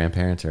that. their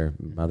grandparents or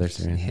mothers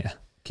or anything. Yeah.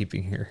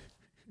 Keeping her.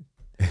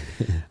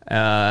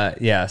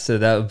 Yeah. So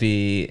that would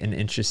be an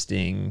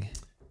interesting.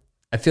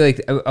 I feel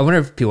like I wonder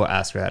if people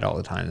ask her that all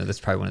the time. That's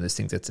probably one of those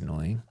things that's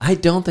annoying. I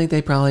don't think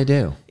they probably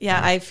do. Yeah,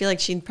 I feel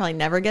like she probably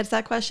never gets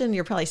that question.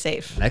 You're probably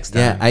safe. Next time.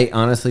 Yeah, I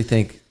honestly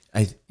think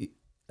I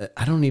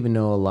don't even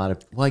know a lot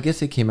of. Well, I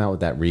guess it came out with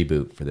that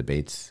reboot for the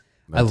Bates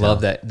I Motel.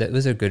 love that. That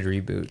was a good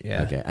reboot.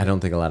 Yeah. Okay, I don't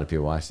think a lot of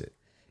people watched it.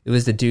 It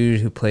was the dude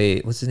who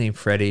played, what's his name?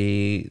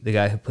 Freddie, the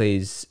guy who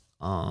plays,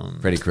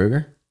 Freddy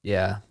Krueger,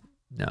 yeah,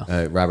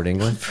 no. Robert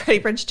Englund. Freddie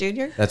Prinze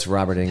Jr.? That's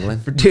Robert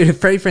Englund. Dude, if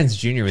Freddie Prinze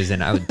Jr. was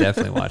in, I would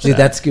definitely watch Dude, that.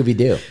 that's Scooby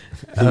Doo.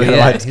 Oh, You gotta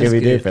yeah, watch he's Scooby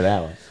Doo good. for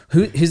that one.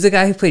 Who's the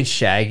guy who played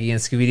Shaggy in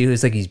Scooby Doo?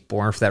 Who's like he's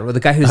born for that role. The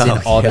guy who's in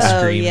all the yeah.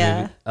 Scream Oh,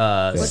 yeah.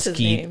 movies. What's his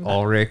Skeet name?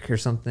 Ulrich or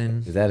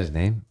something. Is that his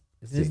name?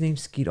 Isn't his name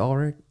Skeet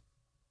Ulrich?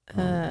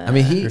 I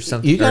mean, Or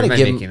something- you gotta or am I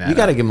give him, making that you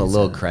gotta up? give him a Is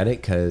little that-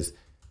 credit because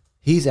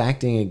he's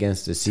acting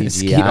against a Skeet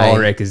CGI.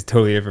 Ulrich is a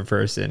totally different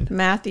person.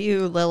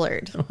 Matthew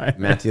Lillard.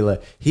 Matthew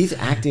Lillard. He's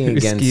acting Who's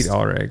against Skeet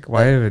Ulrich?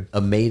 Why would a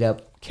made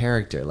up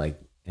character,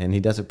 and he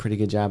does a pretty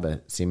good job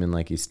at seeming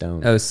like he's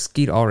stoned. Oh,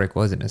 Skeet Ulrich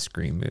wasn't a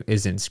Scream movie.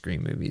 Is in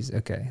Scream movies.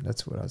 Okay,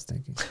 that's what I was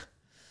thinking.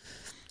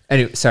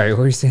 Anyway, sorry, what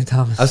were you saying,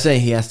 Thomas? I was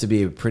saying he has to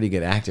be a pretty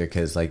good actor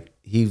because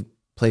he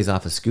plays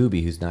off a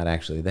Scooby who's not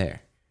actually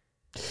there.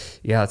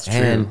 Yeah, that's true.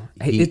 And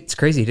Hey, he- it's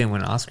crazy he didn't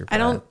win an Oscar for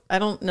I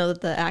don't know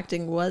that the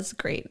acting was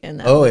great in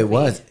that. Oh, movie. it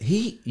was.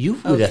 You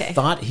would Okay. have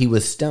thought he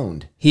was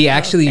stoned. He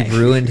actually Okay.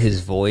 ruined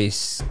his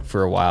voice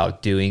for a while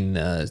doing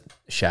the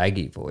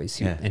Shaggy voice,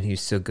 Yeah. and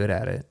he's so good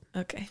at it.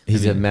 Okay.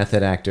 He's a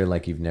method actor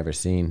like you've never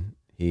seen.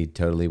 He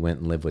totally went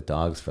and lived with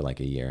dogs for like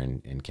a year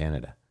in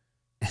Canada.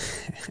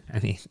 I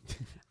mean,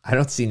 I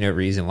don't see no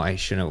reason why he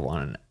shouldn't have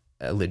won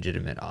a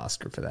legitimate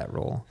Oscar for that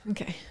role.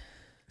 Okay.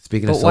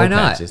 Speaking of But soul why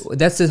not? patches,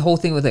 That's the whole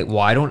thing with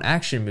why don't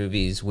action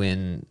movies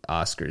win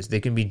Oscars?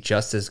 They can be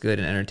just as good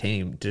and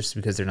entertaining just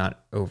because they're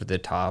not over the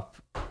top.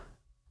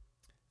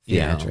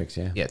 theatrics,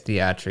 yeah. Yeah,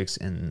 theatrics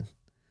and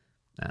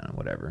I don't know,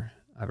 whatever.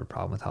 I have a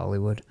problem with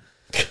Hollywood.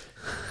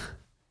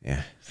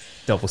 Yeah.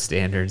 Double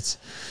standards.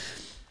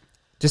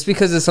 Just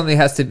because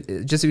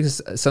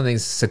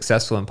something's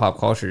successful in pop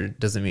culture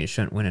doesn't mean it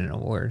shouldn't win an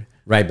award.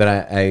 Right, but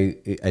I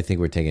think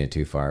we're taking it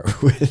too far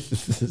with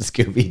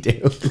Scooby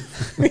Doo.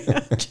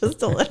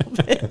 Just a little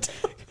bit.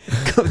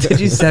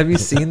 Have you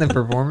seen the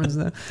performance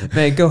though?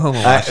 Man, go home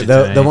and watch it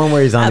the tonight. one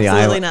where he's on the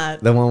Absolutely island. not.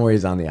 The one where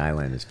he's on the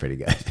island is pretty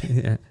good.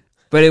 Yeah.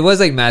 But it was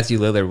like Matthew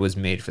Lillard was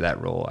made for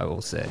that role, I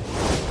will say.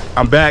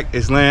 I'm back.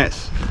 It's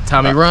Lance.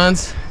 Tommy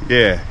runs.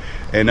 Yeah.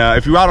 And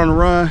if you're out on the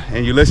run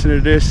and you listen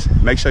to this,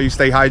 make sure you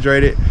stay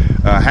hydrated.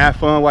 Have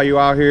fun while you're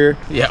out here.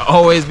 Yeah,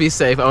 always be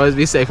safe. Always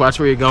be safe. Watch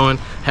where you're going.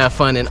 Have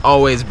fun and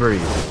always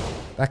breathe.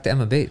 Back to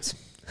Emma Bates.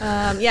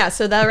 Yeah,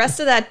 so the rest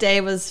of that day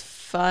was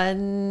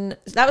fun.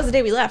 That was the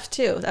day we left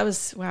too. That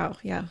was wow,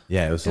 yeah.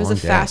 Yeah, it was It was long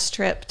a day. fast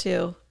trip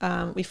too.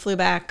 We flew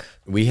back,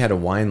 We had a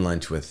wine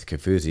lunch with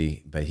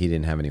Kafuzi, but he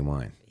didn't have any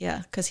wine.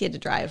 yeah, because he had to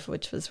drive,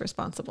 which was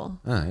responsible.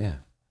 Oh, yeah.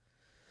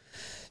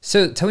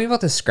 So tell me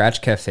about the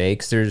Scratch Cafe,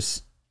 because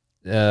there's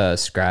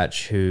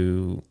Scratch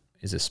who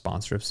is a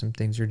sponsor of some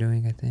things you're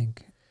doing, I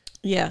think.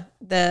 Yeah,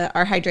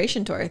 our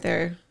hydration tour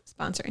they're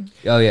sponsoring.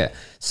 Oh, yeah.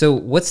 So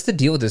what's the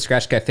deal with the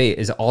Scratch Cafe?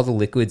 Is all the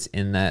liquids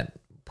in that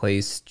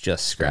place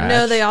just scratch?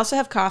 No, they also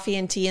have coffee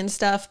and tea and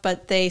stuff,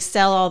 but they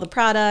sell all the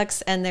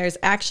products. And there's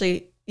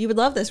actually, you would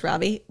love this,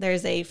 Robbie.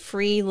 There's a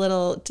free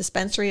little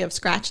dispensary of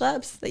Scratch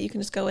Labs that you can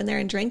just go in there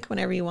and drink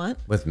whenever you want.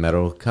 With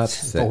metal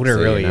cups. Boulder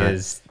really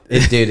is.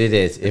 Dude, it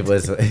is. It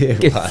was.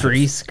 Get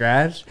free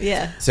scratch?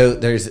 Yeah. So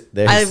there's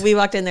we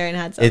walked in there and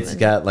had something. It's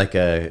got like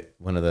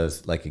one of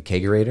those, like a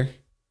kegerator.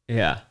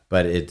 Yeah.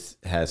 But it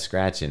has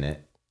scratch in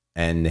it.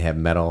 And they have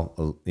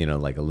metal,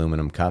 like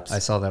aluminum cups. I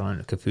saw that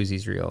on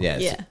Kafuzi's reel.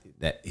 Yeah.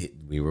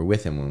 We were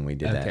with him when we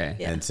did that. Okay.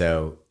 Yeah. And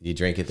so you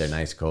drink it, they're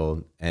nice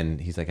cold.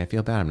 And he's like, I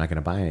feel bad. I'm not going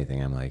to buy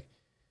anything. I'm like.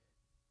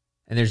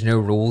 And there's no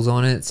rules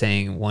on it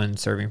saying 1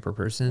 serving per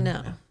person?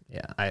 No.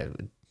 Yeah, I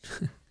would.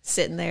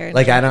 Sitting there. And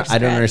like, I don't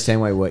understand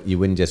why you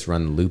wouldn't just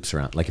run loops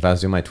around. Like if I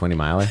was doing my 20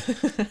 miler,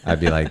 I'd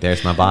be like,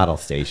 there's my bottle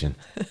station.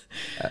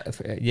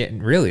 Yeah,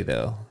 really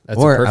though. That's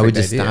or I would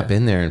just idea. stop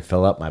in there and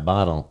fill up my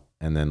bottle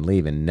and then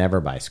leave and never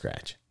buy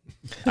scratch.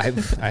 I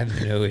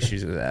have no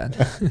issues with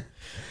that.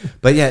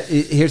 But yeah,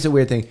 here's the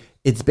weird thing.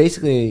 It's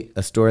basically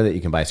a store that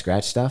you can buy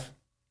scratch stuff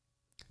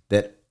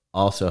that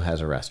also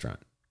has a restaurant.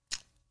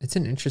 It's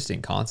an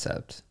interesting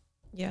concept.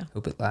 Yeah.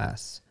 Hope it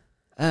lasts.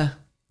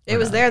 It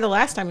was there the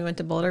last time we went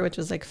to Boulder, which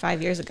was like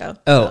 5 years ago.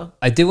 Oh, So,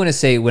 I did want to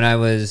say when I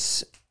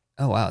was,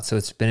 oh wow, so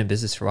it's been in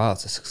business for a while.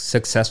 It's a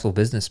successful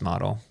business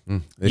model.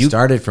 It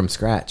started from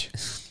scratch.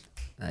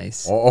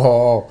 Nice.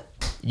 Oh,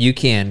 You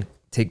can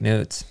take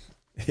notes.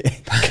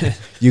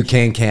 you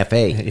can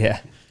cafe.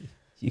 Yeah.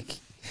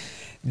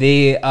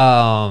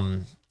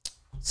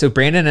 So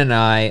Brandon and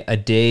I,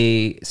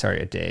 the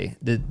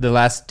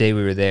last day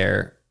we were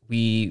there,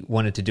 we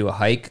wanted to do a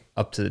hike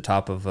up to the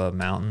top of a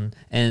mountain,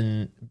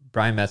 and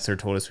Brian Metzler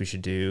told us we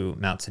should do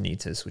Mount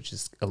Sanitas, which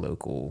is a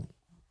local,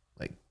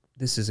 like,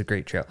 this is a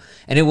great trail.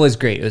 And it was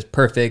great. It was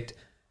perfect.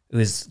 It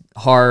was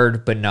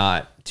hard, but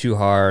not too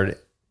hard,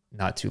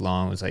 not too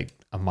long. It was like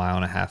a mile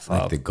and a half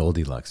Like up. the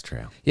Goldilocks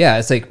trail. Yeah,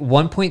 it's like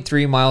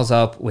 1.3 miles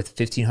up with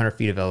 1,500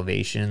 feet of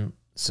elevation,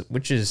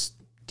 which is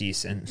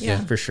decent,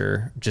 for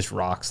sure. Just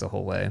rocks the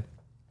whole way.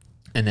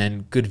 And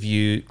then good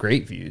view,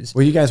 great views.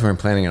 Well, you guys weren't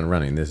planning on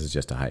running. This is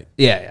just a hike.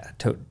 Yeah,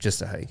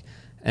 just a hike.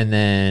 And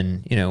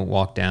then,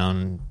 walk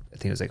down, I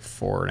think it was like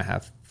 4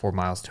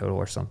 miles total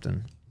or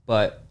something.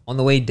 But on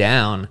the way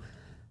down,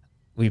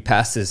 we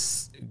passed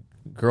this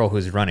girl who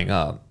was running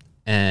up,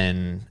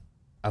 and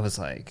I was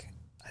like,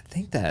 I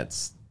think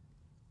that's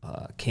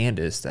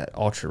Candace, that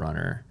ultra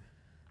runner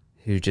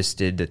who just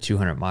did the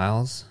 200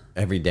 miles.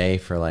 Every day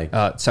for like...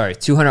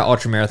 200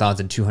 ultra marathons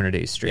in 200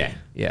 days straight.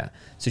 Yeah.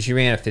 So she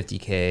ran a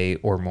 50K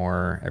or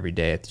more every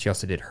day. She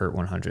also did Hurt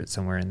 100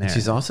 somewhere in there.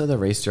 She's also the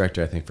race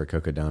director, I think, for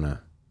Cocodona.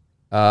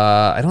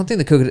 I don't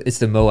think it's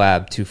the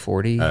Moab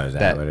 240. Oh, is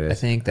that what it is? I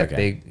think that Okay.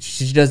 big.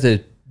 She does those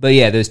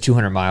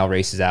 200-mile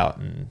races out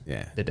in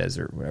the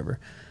desert, whatever.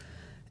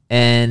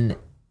 And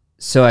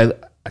so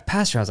I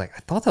passed her. I was like, I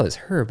thought that was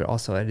her, but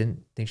also I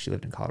didn't think she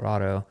lived in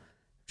Colorado,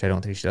 which I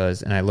don't think she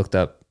does. And I looked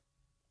up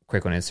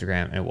quick on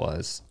Instagram, and it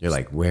was. You're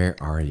like, where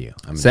are you?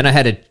 So then I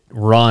had to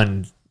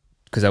run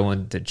because I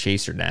wanted to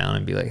chase her down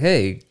and be like,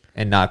 hey,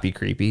 and not be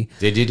creepy.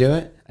 Did you do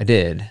it? I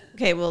did.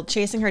 okay, well,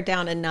 chasing her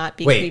down and not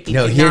be creepy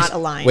no, do here's not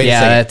align. Wait a Yeah,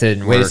 second. that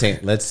didn't Wait a work.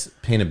 second. Let's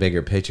paint a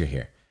bigger picture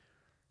here.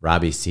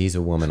 Robbie sees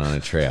a woman on a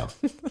trail,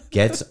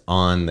 gets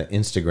on the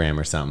Instagram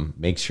or something,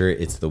 makes sure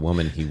it's the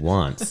woman he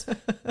wants,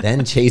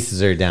 then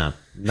chases her down.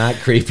 Not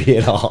creepy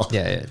at all.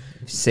 Yeah. If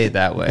you say it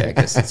that way, I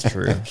guess it's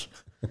true.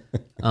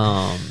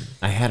 I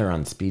had her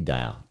on speed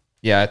dial.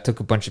 Yeah, I took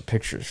a bunch of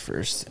pictures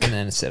first and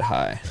then said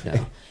hi.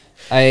 No,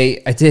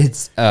 I did.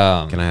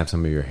 Can I have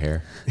some of your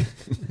hair?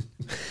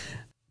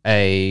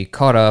 I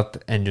caught up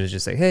and it was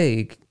just like,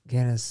 hey,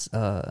 Candace,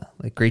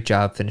 like, great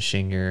job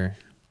finishing your,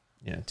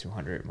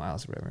 200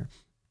 miles or whatever.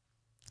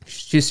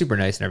 She was super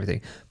nice and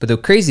everything. But the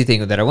crazy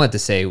thing that I wanted to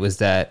say was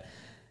that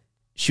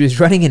she was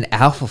running in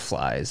alpha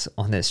flies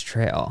on this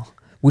trail,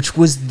 which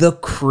was the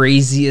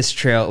craziest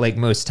trail, like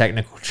most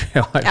technical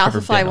trail I've Alpha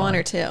ever Fly been 1 on.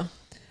 or 2?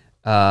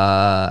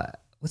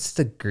 What's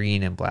the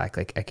green and black,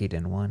 like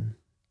Ekiden one?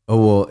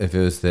 Oh, well, if it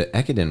was the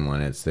Ekiden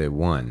one, it's the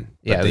one.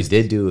 But Yeah, it they was-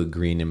 did do a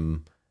green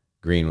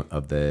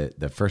of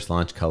the first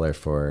launch color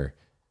for,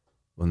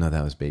 well, no,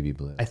 that was baby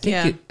blue. I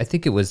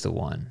think it was the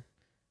one.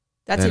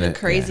 That's Then even it-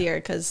 crazier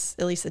because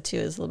at least the 2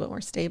 is a little bit more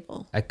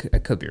stable. I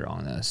could be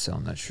wrong though, so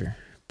I'm not sure.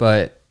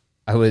 But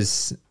I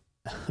was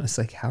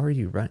like, how are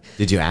you running?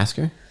 Did you ask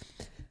her?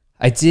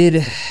 I did.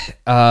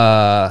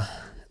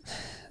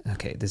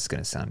 Okay, this is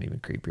gonna sound even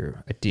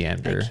creepier. I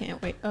DM'd her I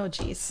can't wait. Oh,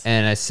 geez.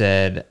 and I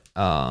said,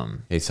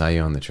 Hey, saw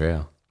you on the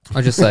trail. I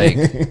was just like,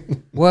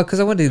 well, because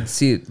I wanted to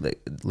see,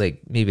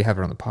 like maybe have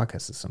her on the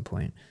podcast at some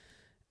point.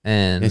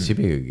 And Yeah, she'd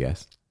be a good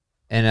guest.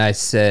 and I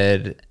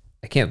said,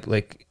 I can't,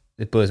 like,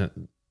 it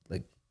wasn't,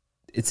 like,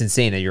 it's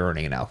insane that you're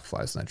running an alpha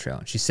flies on that trail.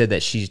 And she said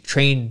that she's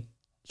trained,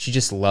 she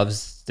just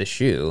loves the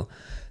shoe.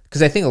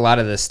 Because I think a lot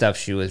of the stuff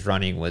she was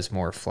running was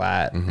more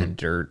flat and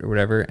dirt or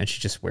whatever, and she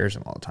just wears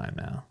them all the time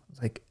now.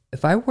 Like,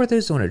 if I wore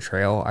those on a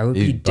trail, I would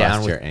be You'd bust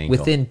down your ankle.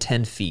 within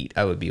 10 feet.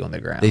 I would be on the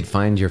ground. They'd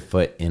find your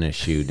foot in a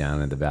shoe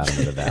down at the bottom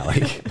of the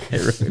valley.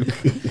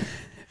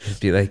 It'd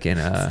be like in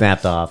a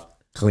Snapped off,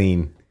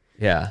 clean.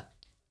 yeah.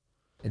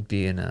 It'd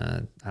be in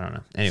a I don't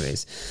know.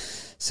 Anyways,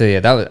 so yeah,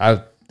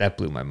 that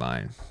blew my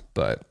mind.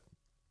 But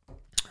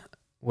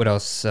what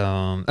else?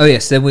 Oh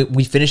yes, then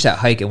we finished that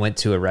hike and went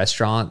to a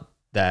restaurant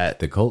that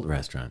The Colt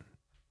restaurant.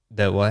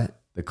 the what?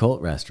 The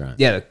Colt restaurant.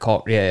 Yeah, the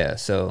cult. Yeah.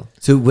 So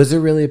So was there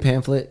really a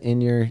pamphlet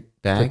in your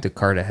put bag? the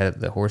cart ahead of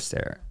the horse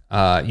there.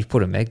 You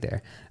put a Meg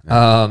there.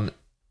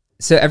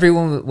 So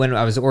everyone, when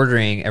I was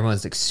ordering,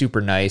 everyone's like super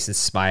nice and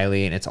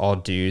smiley, and it's all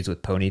dudes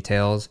with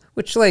ponytails,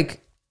 which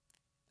like,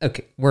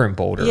 okay, we're in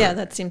Boulder. Yeah,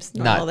 that seems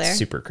normal not there.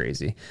 super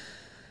crazy.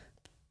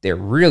 They're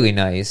really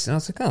nice, and I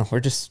was like, oh,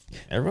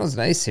 everyone's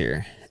nice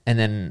here. And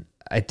then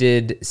I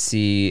did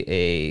see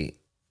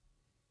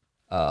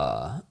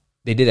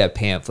they did have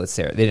pamphlets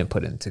there. They didn't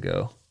put in to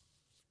go,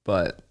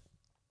 but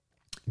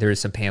there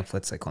was some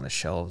pamphlets like on the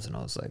shelves, and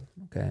I was like,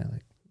 okay,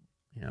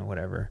 like,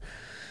 whatever.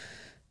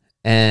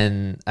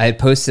 And I had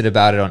posted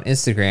about it on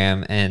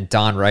Instagram, and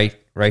Don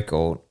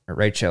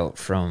Reichelt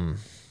from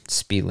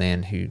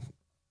Speedland, who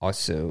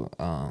also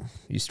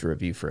used to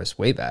review for us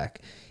way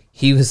back,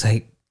 he was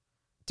like,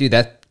 dude,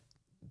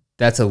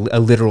 that's a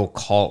literal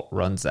cult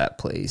runs that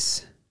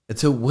place. And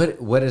so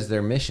what is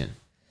their mission?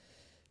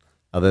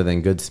 Other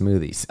than good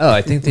smoothies. Oh,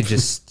 I think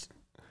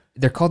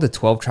they're called the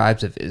 12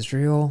 Tribes of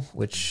Israel,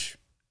 which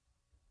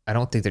I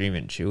don't think they're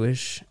even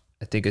Jewish.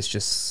 I think it's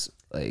just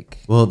like...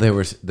 Well,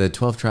 the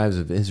 12 tribes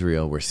of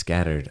Israel were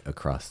scattered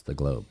across the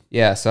globe.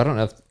 Yeah, so I don't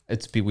know if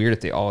it'd be weird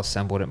if they all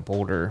assembled in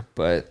Boulder,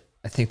 but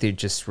I think they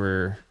just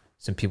were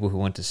some people who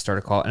wanted to start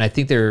a cult. And I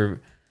think they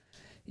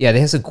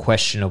have some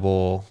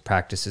questionable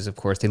practices, of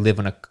course. They live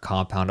on a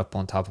compound up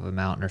on top of a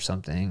mountain or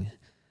something.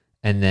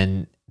 And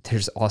then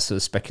there's also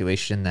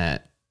speculation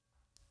that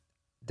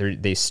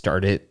they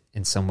started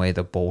in some way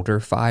the Boulder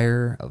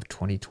fire of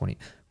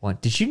 2021.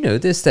 Did you know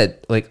this,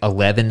 that like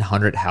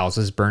 1,100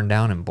 houses burned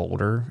down in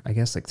Boulder, I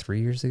guess like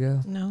 3 years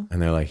ago? No.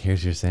 And they're like,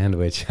 here's your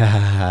sandwich.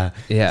 Yeah.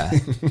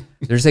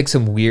 There's like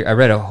some weird, I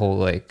read a whole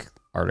like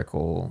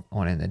article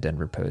on it in the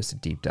Denver Post, a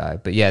deep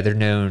dive. But yeah, they're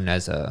known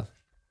as a,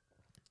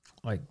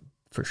 like,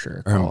 for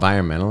sure. Or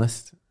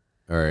environmentalists?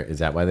 Or is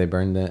that why they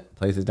burned the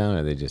places down? Or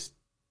are they just...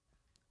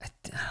 I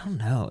don't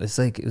know.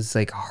 It was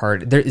like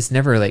hard. It's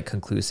never like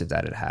conclusive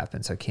that it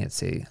happened. So I can't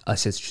say,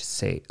 let's just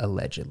say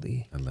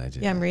allegedly.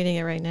 Allegedly. Yeah, I'm reading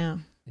it right now.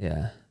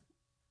 Yeah.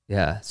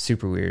 Yeah.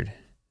 Super weird.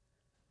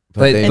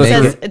 But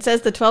It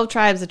says the 12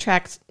 tribes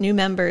attract new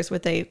members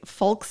with a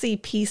folksy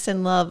peace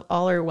and love,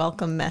 all are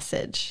welcome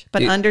message.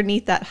 But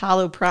underneath that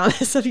hollow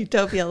promise of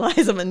utopia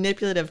lies a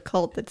manipulative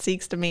cult that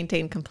seeks to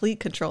maintain complete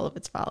control of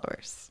its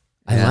followers.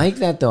 I like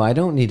that, though. I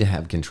don't need to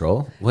have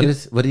control. What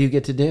do you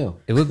get to do?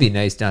 It would be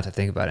nice not to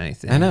think about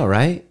anything. I know,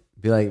 right?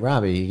 Be like,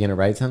 Robbie, you going to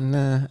write something?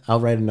 Nah, I'll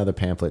write another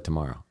pamphlet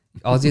tomorrow.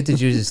 All you have to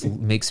do is just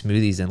make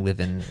smoothies and live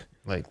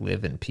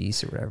in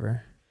peace or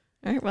whatever.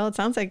 All right. Well, it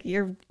sounds like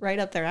you're right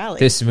up their alley.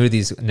 The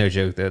smoothies, no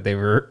joke though, they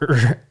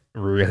were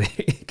really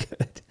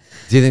good.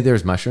 Do you think there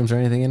was mushrooms or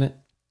anything in it?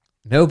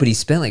 No, but he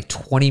spent like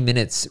 20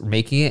 minutes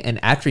making it.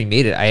 And after he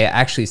made it, I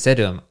actually said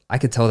to him, I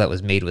could tell that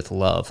was made with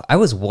love. I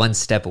was one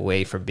step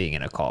away from being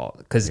in a call.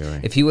 Because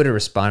if he would have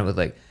responded with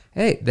like,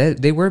 hey,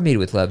 they were made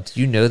with love.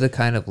 Do you know the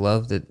kind of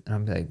love that... And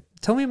I'm like,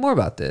 tell me more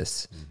about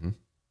this. Mm-hmm.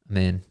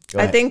 Man.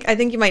 I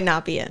think you might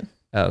not be in.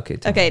 Oh, okay.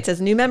 Okay, it says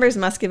new members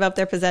must give up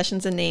their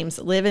possessions and names,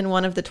 live in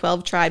one of the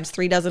 12 tribes,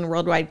 36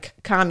 worldwide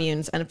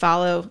communes, and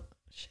follow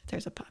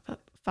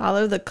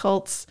the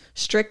cult's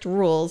strict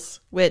rules,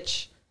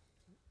 which...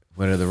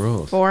 What are the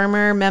rules?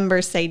 Former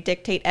members say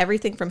dictate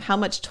everything from how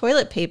much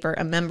toilet paper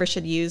a member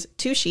should use,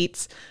 2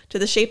 sheets, to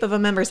the shape of a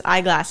member's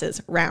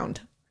eyeglasses, round.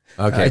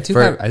 Okay, I do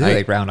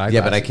like round eyeglasses.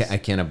 Yeah, but I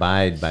can't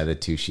abide by the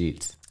 2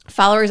 sheets.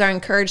 Followers are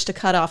encouraged to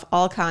cut off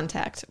all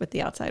contact with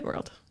the outside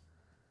world.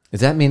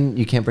 Does that mean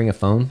you can't bring a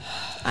phone?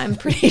 I'm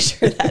pretty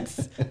sure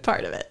that's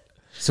part of it.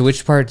 So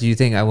which part do you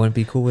think I wouldn't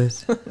be cool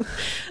with?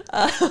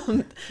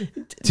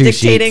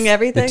 Dictating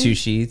everything. The 2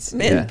 sheets.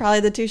 Yeah.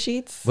 Probably the 2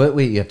 sheets. What?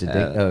 Wait, you have to...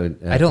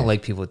 okay. I don't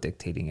like people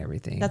dictating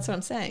everything. That's what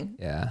I'm saying.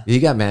 Yeah. You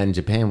got mad in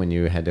Japan when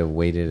you had to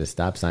wait at a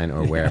stop sign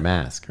or wear a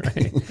mask,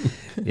 right?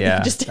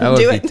 Yeah. Just that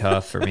didn't would be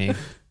tough for me.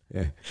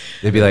 Yeah.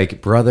 They'd be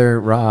like, Brother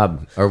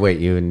Rob, or wait,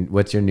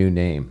 what's your new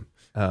name?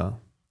 Oh,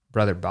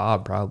 Brother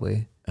Bob,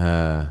 probably.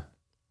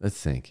 Let's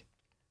think.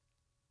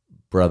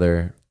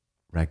 Brother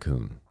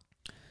Raccoon.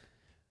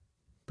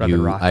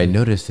 Rocky. I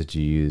noticed that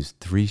you used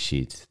 3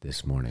 sheets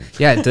this morning.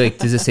 Yeah,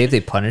 does it say if they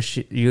punish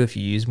you if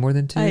you use more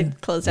than 2? I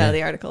closed out of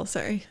the article.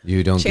 Sorry.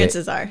 You don't.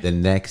 Chances are the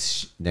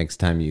next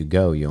time you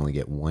go, you only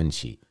get 1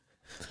 sheet.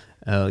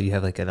 Oh, you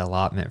have like an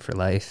allotment for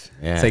life.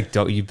 Yeah. It's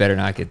like, you better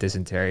not get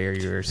dysentery or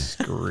you're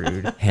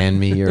screwed. Hand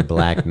me your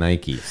black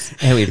Nikes.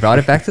 And we brought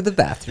it back to the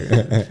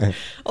bathroom.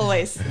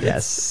 Always.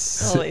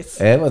 Yes.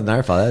 Always. It wasn't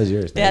our fault. That was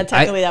yours. Yeah,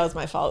 technically that was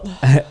my fault.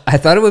 I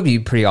thought it would be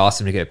pretty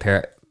awesome to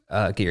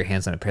get your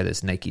hands on a pair of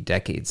those Nike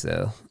Decades,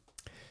 though.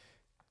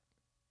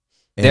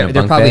 They're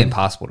probably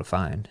impossible to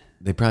find.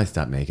 They probably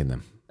stopped making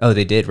them. Oh,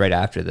 they did right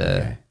after the...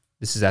 Okay.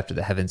 This is after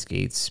the Heaven's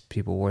Gates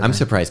people wore them. I'm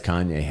surprised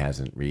Kanye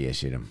hasn't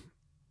reissued them.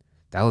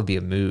 That would be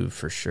a move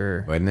for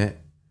sure. Wouldn't it?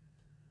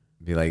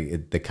 Be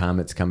like, the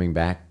comet's coming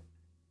back.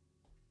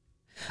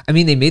 I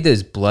mean, they made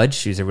those blood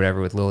shoes or whatever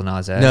with Lil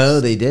Nas X. No,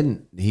 they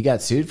didn't. He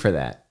got sued for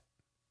that.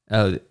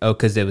 Oh,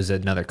 because it was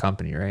another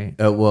company, right?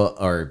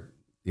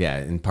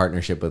 In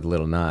partnership with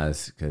Lil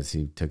Nas, because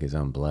he took his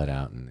own blood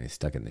out and they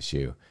stuck it in the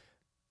shoe.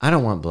 I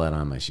don't want blood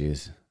on my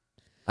shoes.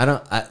 I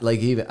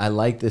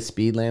like the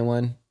Speedland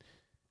one,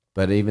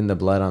 but even the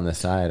blood on the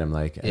side, I'm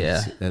like,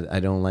 I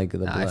don't like the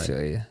blood. I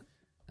feel you.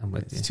 I'm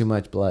with you. It's too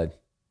much blood.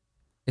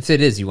 If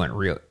it is, you want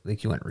real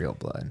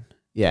blood.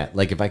 Yeah,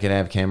 like if I could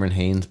have Cameron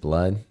Haynes'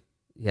 blood.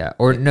 Yeah,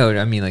 or no,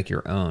 I mean like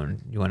your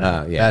own. You want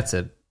to? Yeah. That's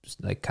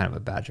like kind of a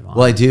badge of honor.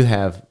 Well, I do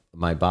have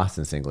my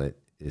Boston singlet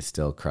is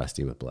still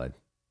crusty with blood.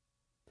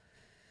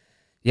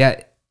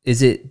 Yeah,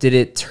 did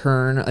it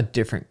turn a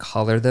different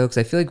color though? Because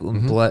I feel like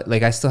when blood,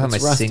 like I still have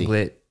It's my rusty.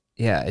 singlet.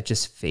 Yeah, it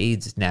just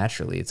fades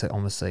naturally. It's like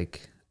almost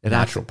like It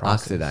natural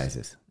process.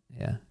 oxidizes,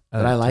 Yeah,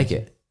 but I like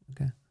it.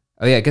 Okay.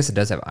 Oh yeah, I guess it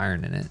does have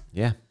iron in it.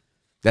 Yeah,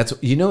 that's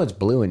it's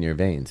blue in your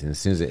veins, and as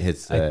soon as it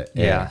hits the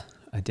air,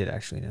 I did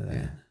actually know that.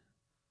 Yeah.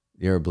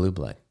 You're a blue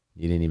blood.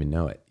 You didn't even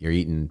know it. You're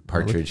eating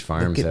Partridge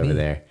Farms at over me.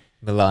 there.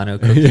 Milano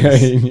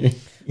cookies.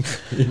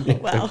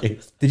 Wow.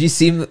 Did you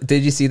see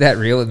that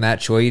reel with Matt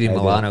Choi eating I did.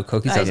 Milano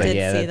cookies? I was like, did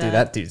yeah, see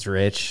that dude's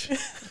rich.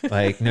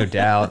 Like, no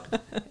doubt.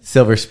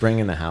 Silver Spring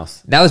in the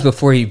house. That was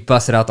before he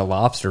busted out the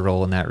lobster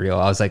roll in that reel.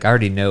 I was like, I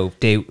already know.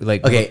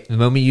 The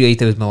moment you ate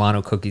those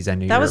Milano cookies, I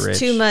knew That you were was rich.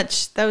 too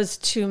much. That was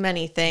too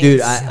many things.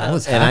 Dude,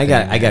 happening, I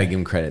gotta man? give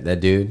him credit.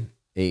 That dude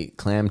ate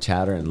clam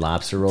chowder and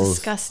lobster rolls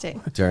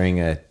Disgusting. during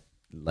a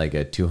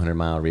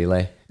 200-mile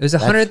relay. It was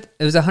 100.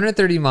 It was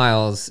 130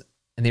 miles,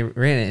 and they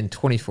ran it in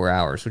 24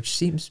 hours, which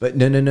seems. But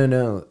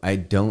no. I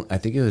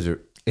think it was.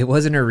 It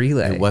wasn't a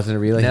relay. It wasn't a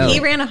relay. No. He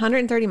ran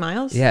 130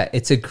 miles? Yeah,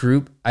 it's a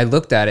group. I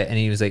looked at it, and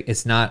he was like,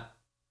 "It's not.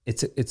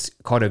 It's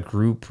called a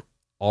group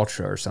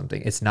ultra or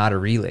something. It's not a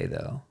relay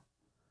though."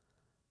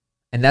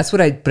 And that's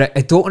what I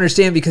don't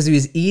understand because he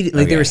was eating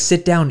like they were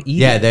sit down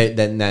eating. Yeah,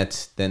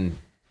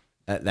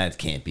 that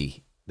can't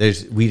be.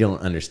 We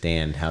don't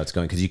understand how it's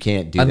going because you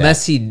can't do that.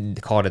 Unless he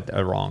called it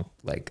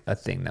a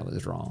thing that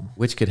was wrong.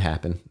 Which could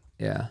happen.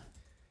 Yeah.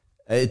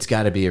 It's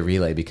got to be a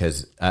relay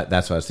because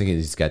that's what I was thinking.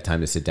 He's got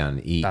time to sit down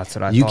and eat. That's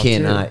what I You thought,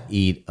 cannot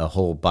eat a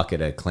whole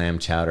bucket of clam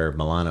chowder,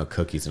 Milano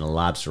cookies, and a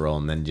lobster roll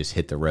and then just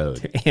hit the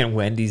road. And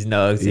Wendy's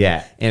nuggets.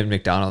 Yeah. And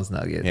McDonald's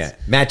nuggets. Yeah.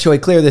 Matt Choi,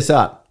 clear this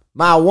up.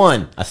 Mile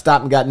 1, I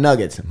stopped and got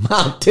nuggets.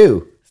 Mile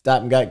 2,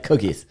 stopped and got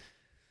cookies.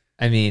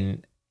 I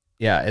mean,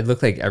 yeah, it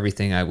looked like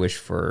everything I wished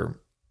for,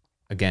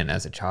 again,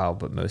 as a child,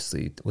 but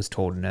mostly was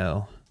told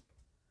no.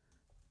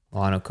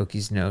 Milano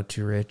cookies, no,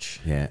 too rich.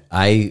 Yeah.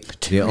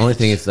 The only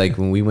thing is like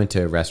when we went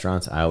to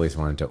restaurants, I always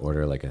wanted to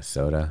order like a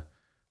soda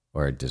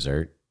or a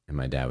dessert. And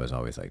my dad was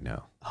always like,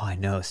 no. Oh, I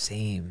know.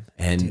 Same.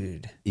 And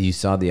dude. You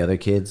saw the other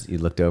kids. You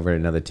looked over at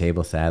another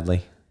table,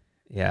 sadly.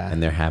 Yeah.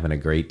 And they're having a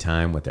great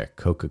time with their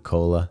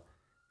Coca-Cola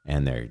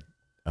and their,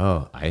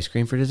 ice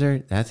cream for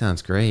dessert? That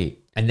sounds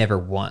great. I never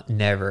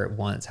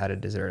once had a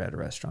dessert at a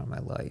restaurant in my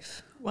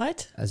life.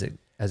 What? As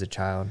a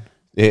child.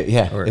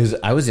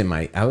 I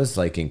was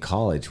like in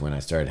college when I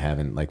started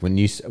having like when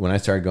I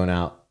started going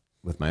out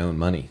with my own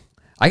money.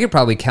 I could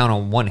probably count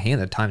on one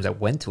hand the times I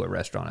went to a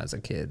restaurant as a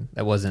kid.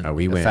 That wasn't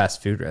a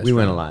fast food restaurant. We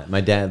went a lot.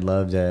 My dad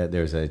loved.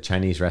 There was a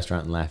Chinese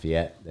restaurant in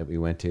Lafayette that we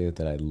went to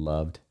that I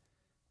loved,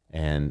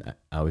 and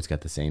I always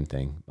got the same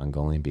thing: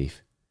 Mongolian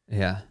beef.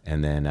 Yeah.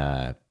 And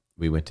then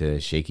we went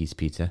to Shaggy's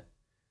Pizza.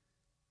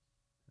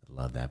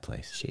 Love that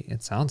place.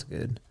 It sounds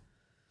good.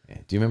 Yeah.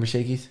 Do you remember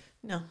Shaggy's?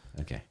 No.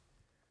 Okay.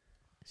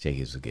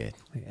 Shaggy's was good.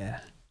 Yeah.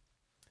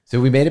 So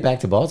we made it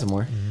back to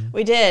Baltimore.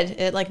 We did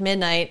at like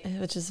midnight,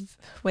 which is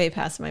way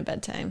past my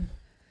bedtime.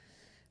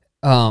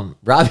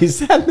 Robbie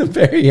sat in the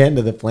very end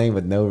of the plane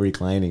with no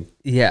reclining.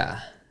 Yeah.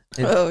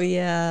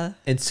 Yeah.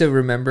 And so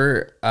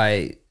remember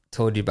I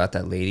told you about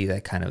that lady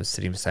that kind of was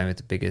sitting beside me with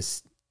the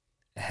biggest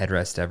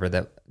headrest ever,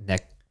 that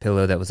neck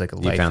pillow that was like a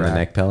life You found wrap. the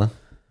neck pillow?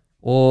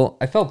 Well,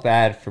 I felt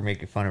bad for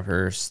making fun of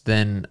her. So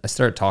then I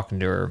started talking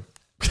to her.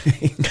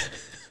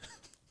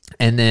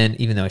 And then,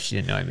 even though she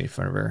didn't know I made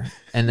fun of her,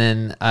 and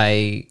then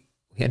we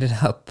ended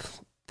up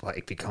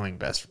like becoming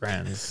best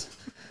friends.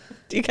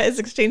 Do you guys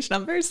exchange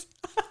numbers?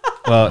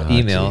 Well,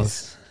 emails.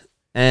 Geez.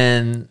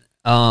 And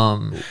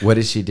what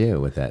did she do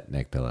with that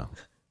neck pillow?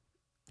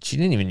 She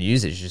didn't even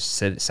use it. She just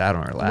sat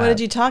on her lap. What did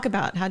you talk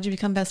about? How'd you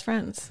become best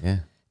friends? Yeah.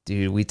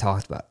 Dude, we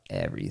talked about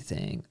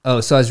everything.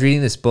 Oh, so I was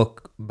reading this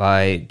book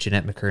by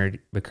Jeanette McCurdy,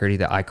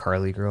 the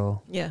iCarly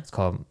girl. Yeah. It's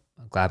called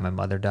I'm Glad My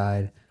Mother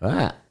Died.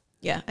 Ah.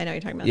 Yeah, I know what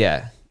you're talking about.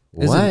 Yeah.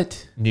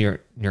 What? New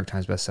York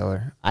Times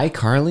bestseller.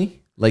 iCarly?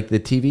 Like the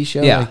TV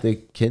show? Yeah. Like the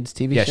kids'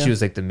 TV show? Yeah, she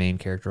was like the main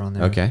character on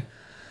there. Okay.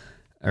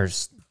 Or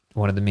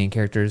one of the main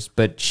characters.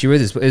 But she read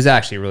this. It was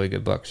actually a really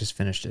good book. Just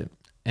finished it.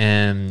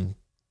 And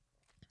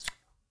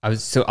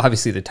so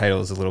obviously the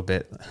title is a little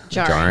bit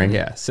jarring.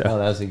 Yeah. So that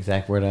was the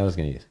exact word I was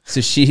going to use.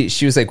 So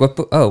she was like, "What?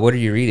 What are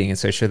you reading?" And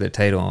so I showed the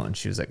title, and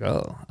she was like,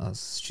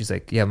 she's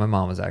like, "Yeah, my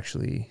mom was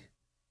actually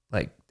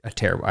like I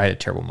had a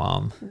terrible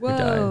mom who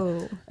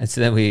died." And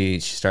so then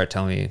she started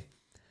telling me,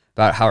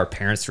 about how her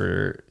parents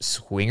were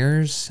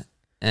swingers.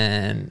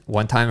 And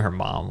one time her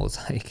mom was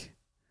like,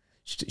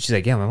 she's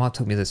like, yeah, my mom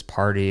took me to this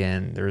party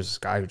and there was this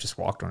guy who just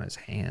walked on his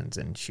hands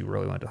and she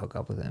really wanted to hook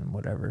up with him,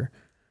 whatever.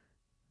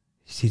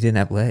 She didn't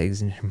have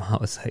legs and her mom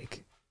was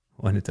like,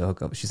 wanted to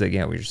hook up. She's like,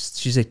 yeah,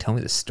 she's like, tell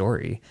me the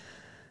story.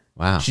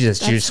 Wow. She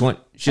just wanted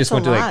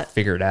to like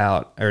figure it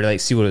out or like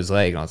see what it was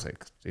like. And I was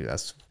like, dude,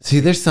 see,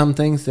 there's some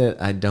things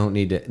that I don't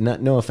need to,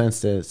 no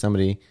offense to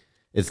somebody.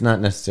 It's not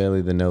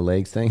necessarily the no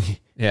legs thing.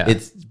 Yeah.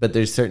 But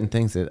there's certain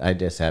things that I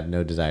just have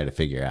no desire to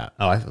figure out.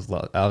 Oh,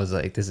 I was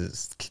like,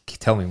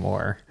 tell me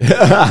more.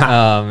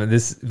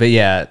 But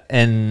yeah.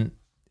 And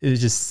it was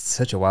just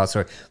such a wild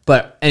story.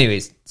 But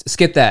anyways,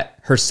 skip that.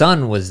 Her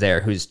son was there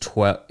who's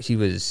 12. He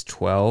was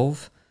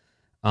 12,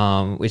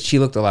 which he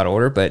looked a lot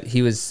older, but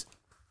he was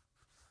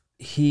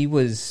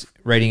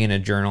writing in a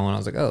journal and I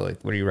was like, oh,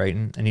 like, what are you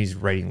writing? And he's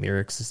writing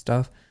lyrics and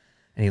stuff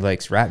and he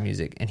likes rap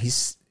music. And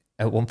he's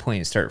at one point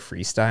he started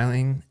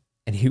freestyling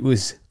and he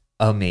was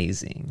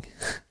amazing.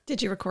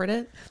 Did you record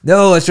it?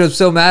 No, that's what I'm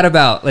so mad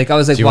about. Like, I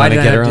was like, why did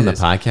I get her on the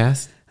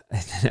podcast?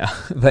 No,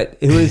 but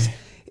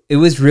it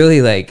was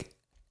really like,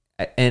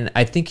 and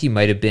I think he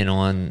might have been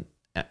on,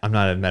 I'm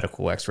not a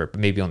medical expert,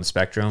 but maybe on the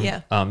spectrum.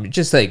 Yeah.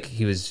 Just like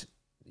he was,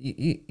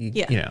 you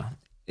know,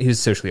 he was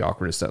socially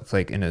awkward and stuff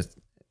like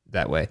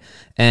that way.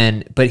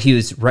 But he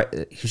was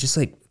just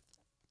like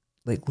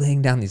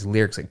laying down these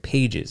lyrics like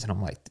pages. And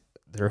I'm like,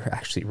 they're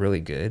actually really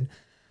good.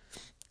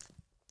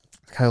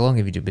 Like, how long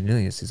have you been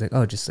doing this? He's like,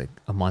 oh, just like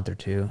a month or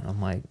two. And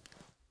I'm like,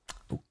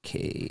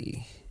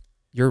 okay,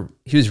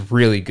 he was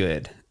really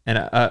good.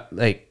 And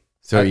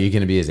so are you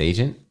going to be his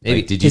agent? Maybe.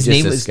 Like, did you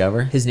just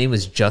discover? His name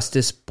was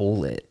Justice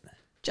Bullet.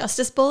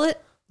 Justice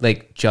Bullet?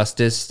 Like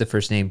Justice, the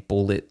first name,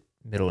 Bullet,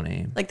 middle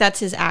name. Like that's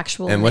his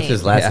actual name. And what's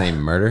his last name?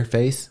 Murder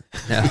Face?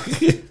 No.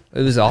 It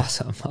was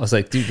awesome. I was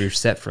like, dude, you're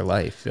set for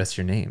life. That's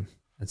your name.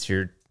 That's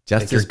your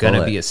Justice. Like, you're going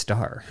to be a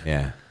star.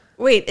 Yeah.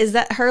 Wait, is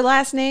that her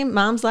last name?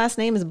 Mom's last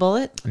name is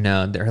Bullet?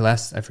 No,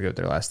 I forget what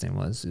their last name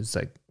was. It was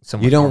like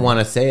someone. You don't want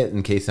to say it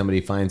in case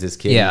somebody finds his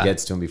kid and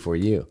gets to him before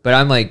you. But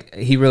I'm like,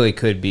 he really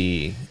could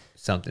be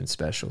something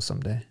special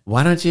someday.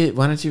 Why don't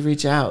you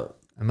reach out?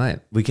 I might.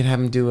 We could have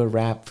him do a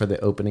rap for the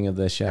opening of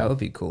the show. That would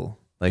be cool.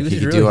 Like he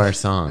could do our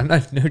song. I'm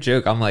not, no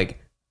joke. I'm like,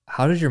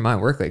 how does your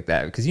mind work like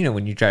that? Because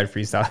when you try to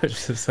freestyle,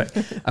 it's just like,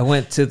 I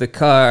went to the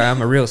car.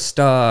 I'm a real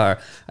star.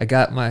 I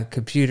got my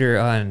computer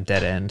on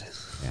dead end.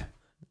 Yeah.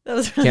 That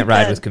was really Can't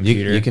ride with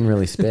computer. You can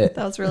really spit.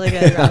 That was really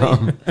good,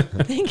 Robbie.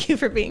 Thank you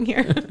for being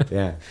here.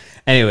 Yeah.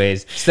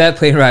 Anyways, so that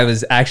plane ride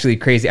was actually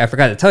crazy. I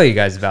forgot to tell you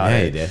guys about it.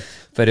 Yeah, you did.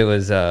 But it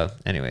was,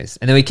 anyways.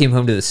 And then we came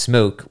home to the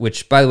smoke,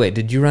 which, by the way,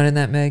 did you run in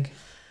that, Meg?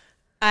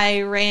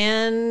 I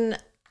ran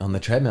on the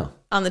treadmill.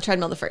 On the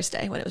treadmill the first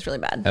day when it was really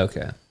bad.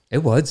 Okay. It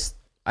was.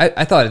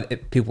 I thought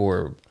people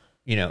were,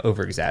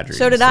 over exaggerating.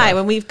 So did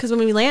I. Because when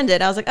we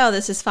landed, I was like, oh,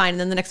 this is fine. And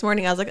then the next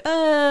morning I was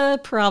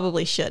like,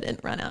 probably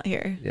shouldn't run out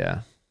here.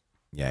 Yeah.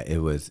 Yeah, it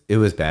was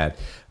bad.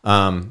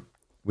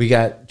 We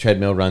got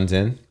treadmill runs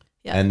in,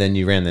 and then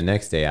you ran the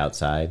next day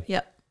outside.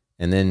 Yep.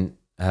 And then,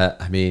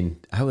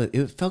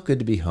 it felt good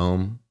to be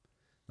home.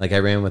 Like I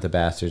ran with the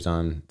Bastards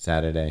on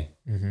Saturday.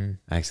 Mm-hmm.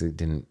 I actually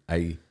didn't.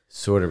 I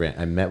sort of ran.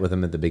 I met with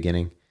them at the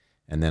beginning,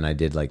 and then I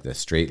did like the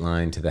straight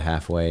line to the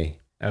halfway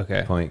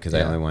point because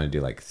I only wanted to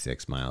do like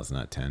 6 miles,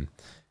 not 10.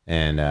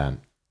 And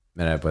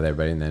met up with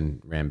everybody, and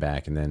then ran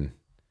back, and then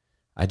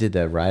I did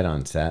the ride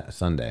on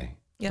Sunday,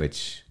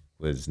 which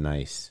was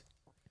nice.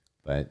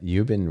 But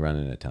you've been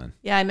running a ton.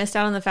 Yeah, I missed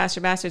out on the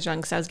Faster Bastards run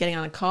because I was getting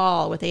on a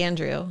call with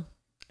Andrew,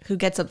 who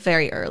gets up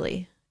very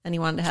early, and he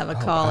wanted to have a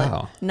call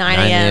at 9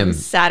 a.m.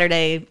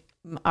 Saturday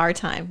our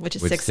time, which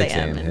is 6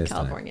 a.m. in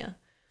California.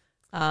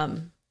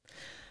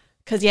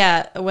 Because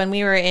when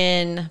we were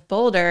in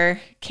Boulder,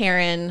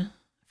 Karen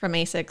from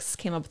ASICS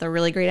came up with a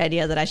really great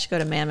idea that I should go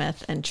to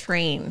Mammoth and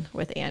train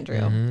with Andrew.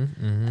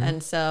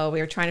 And so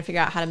we were trying to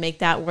figure out how to make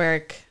that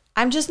work.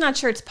 I'm just not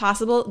sure it's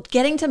possible.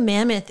 Getting to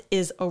Mammoth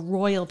is a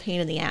royal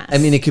pain in the ass. I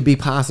mean, it could be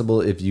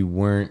possible if you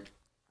weren't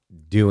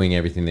doing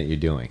everything that you're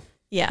doing.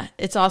 Yeah.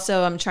 It's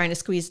also, I'm trying to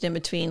squeeze it in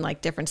between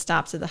like different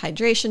stops of the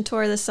hydration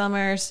tour this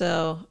summer.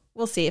 So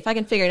we'll see. If I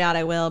can figure it out,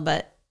 I will,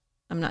 but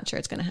I'm not sure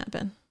it's going to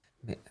happen.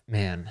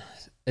 Man,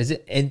 is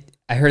it? And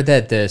I heard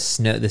that the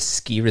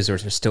ski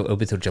resorts are still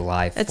open till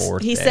July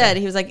 4th. He said,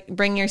 he was like,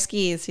 bring your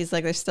skis. He's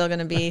like, there's still going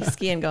to be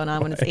skiing going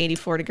on when it's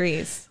 84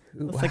 degrees.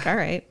 It's like, all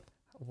right.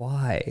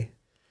 Why?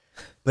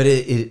 But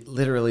it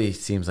literally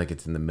seems like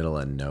it's in the middle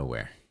of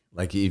nowhere.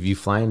 Like if you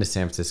fly into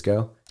San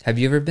Francisco. Have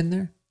you ever been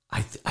there?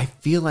 I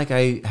feel like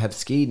I have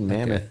skied in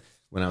Mammoth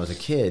when I was a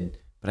kid,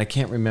 but I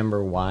can't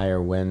remember why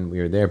or when we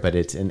were there. But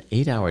it's an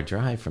 8-hour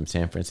drive from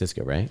San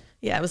Francisco, right?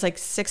 Yeah, it was like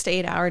 6 to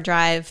 8 hour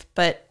drive.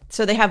 But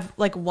so they have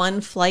like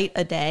one flight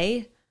a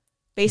day,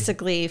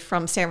 basically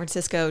from San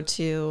Francisco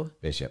to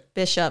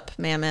Bishop,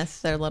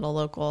 Mammoth, their little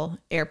local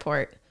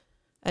airport.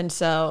 And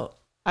so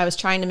I was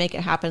trying to make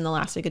it happen in the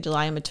last week of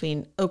July in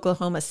between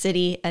Oklahoma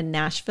City and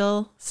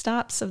Nashville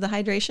stops of the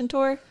hydration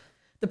tour.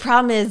 The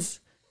problem is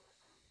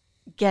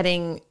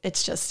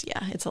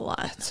it's a lot.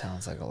 That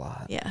sounds like a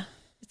lot. Yeah.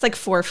 It's like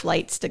 4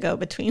 flights to go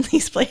between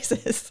these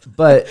places.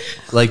 But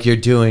like you're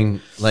doing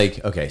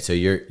like, okay, so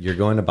you're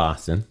going to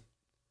Boston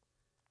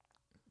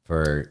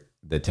for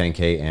the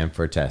 10K and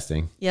for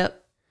testing. Yep.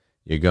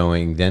 You're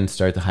going, then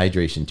start the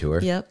hydration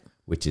tour. Yep.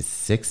 Which is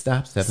 6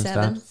 stops, 7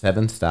 7. stops,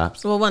 7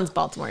 stops. Well, one's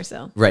Baltimore,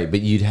 so. Right, but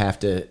you'd have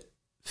to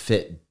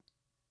fit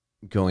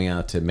going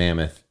out to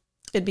Mammoth.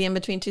 It'd be in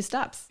between 2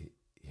 stops.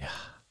 Yeah.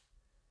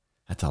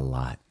 That's a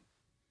lot.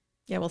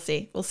 Yeah, we'll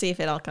see. We'll see if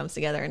it all comes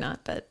together or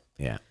not, but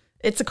Yeah.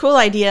 it's a cool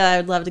idea. I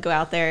would love to go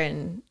out there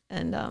and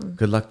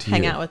Good luck to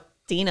hang you. out with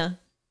Dina.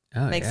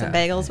 Oh, Make yeah. some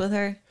bagels with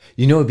her.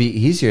 You know, it'd be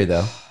easier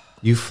though.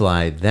 You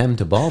fly them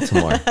to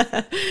Baltimore,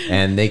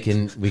 and we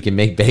can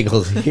make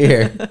bagels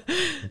here,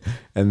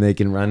 and they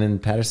can run in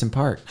Patterson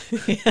Park.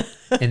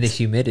 And the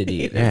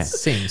humidity, Yeah. it's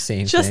same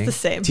Just thing. the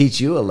same. Teach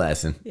you a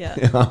lesson. Yeah.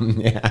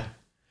 Yeah.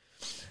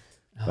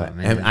 Oh, But,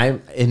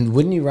 man. and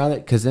wouldn't you rather?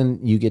 Because then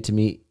you get to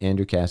meet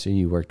Andrew Casser.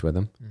 You worked with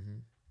him. Mm-hmm.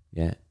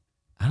 Yeah.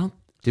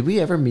 Did we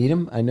ever meet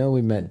him? I know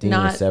we met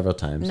Dina several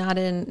times.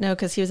 No,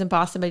 because he was in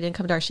Boston, but he didn't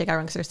come to our shakeout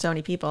run because there's so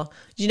many people.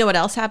 Did you know what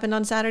else happened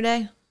on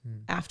Saturday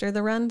after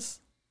the runs?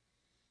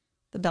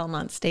 The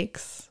Belmont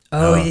Stakes.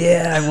 Oh,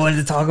 yeah. I wanted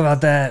to talk about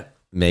that.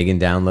 Megan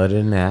downloaded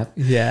an app.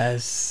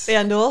 Yes.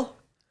 FanDuel.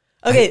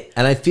 Okay.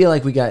 And I feel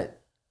like we got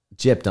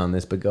gypped on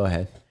this, but go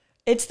ahead.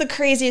 It's the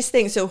craziest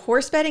thing. So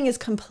horse betting is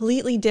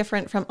completely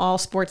different from all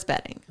sports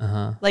betting.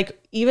 Uh-huh. Like,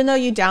 even though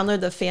you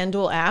download the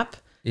FanDuel app,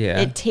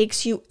 Yeah. it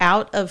takes you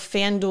out of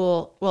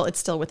FanDuel. Well, it's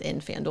still within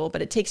FanDuel,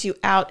 but it takes you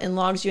out and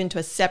logs you into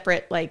a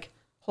separate, like,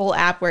 whole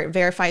app where it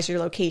verifies your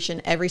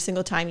location every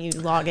single time you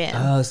log in.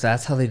 Oh, so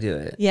that's how they do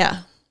it.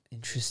 Yeah.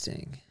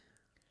 Interesting.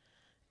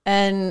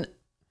 And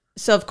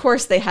so, of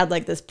course, they had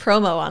like this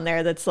promo on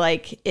there that's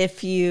like,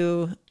 if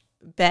you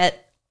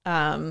bet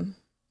on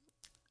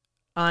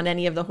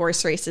any of the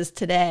horse races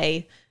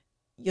today,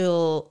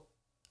 you'll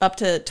get up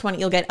to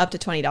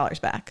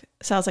 $20 back.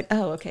 So I was like,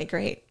 oh, okay,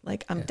 great.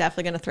 Like, I'm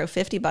definitely going to throw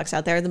 $50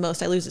 out there. The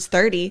most I lose is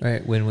 30.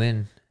 Right.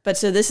 Win-win. But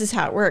so this is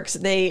how it works.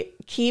 They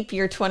keep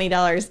your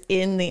 $20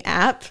 in the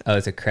app, Oh,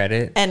 it's a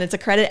credit? and it's a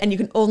credit, and you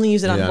can only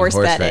use it on horse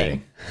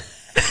betting.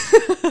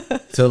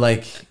 So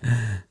like,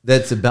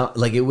 that's about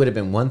like, it would have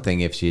been one thing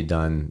if she had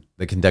done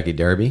the Kentucky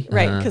Derby.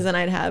 Right, because then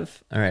I'd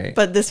have. All right.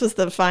 But this was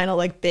the final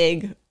like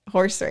big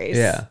horse race.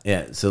 Yeah.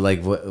 Yeah. So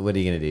like, what are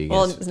you gonna do?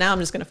 Well, now I'm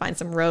just going to find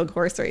some rogue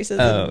horse races.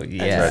 Oh, and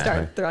yeah.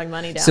 start throwing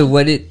money down. So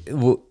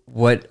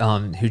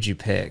who'd you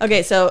pick?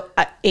 Okay, so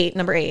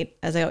number 8,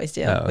 as I always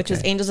do, which was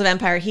okay. Angels of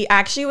Empire. He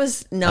actually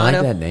was not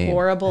like that a name.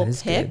 horrible That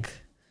is pick.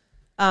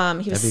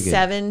 He was be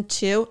good.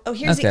 7-2. Oh,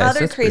 here's Okay, the so other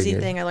that's pretty crazy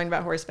good. thing I learned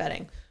about horse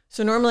betting.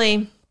 So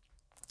normally,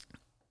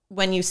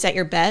 when you set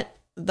your bet,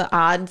 the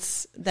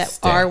odds that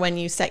Stay. are when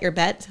you set your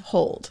bet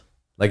hold.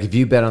 like if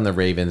you bet on the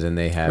Ravens and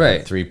they have a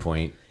Right.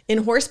 3-point. In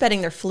horse betting,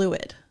 they're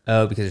fluid.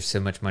 Oh, because there's so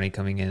much money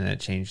coming in that it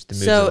changed the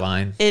moves So of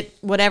line.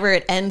 whatever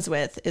it ends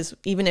with is,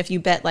 even if you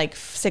bet like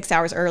 6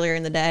 hours earlier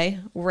in the day,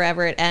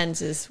 wherever it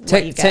ends is what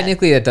you get.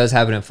 Technically, that does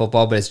happen in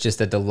football, but it's just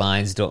that the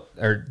lines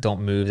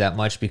don't move that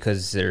much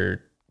because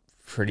they're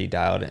pretty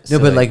dialed in. No, So,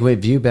 but like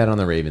if you bet on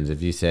the Ravens,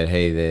 if you said,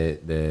 hey,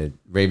 the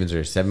Ravens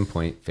are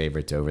 7-point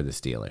favorites over the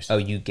Steelers. oh,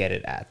 you get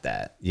it at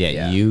that.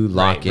 Yeah, you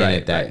lock in Right,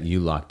 at that. right. You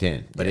locked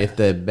in. But Yeah.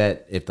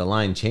 if the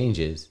line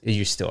changes,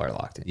 You still are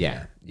locked in.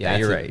 yeah, Yeah, that's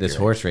you're what right. This you're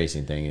horse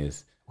racing thing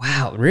is. right.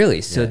 Wow,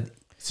 really? So Yeah.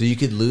 So you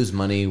could lose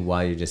money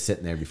while you're just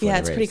sitting there before Yeah, the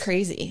it's race. pretty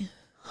crazy.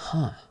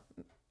 Huh.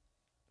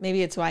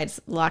 Maybe it's why it's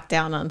locked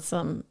down on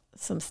some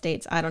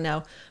states. I don't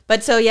know.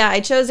 But so yeah, I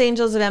chose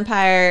Angels of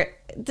Empire.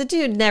 The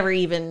dude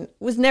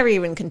was never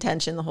even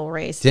contention the whole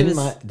race. It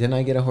was, Didn't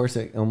I get a horse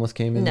that almost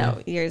came in?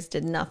 no, yours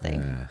did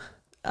nothing. there?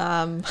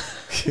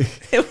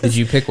 did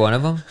you pick one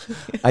of them?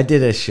 I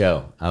did a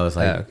show. I was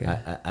like, Oh,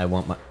 okay. I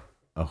want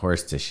a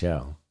horse to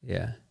show.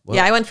 Yeah.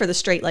 Yeah, I went for the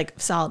straight like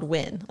solid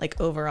win, like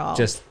overall.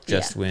 Just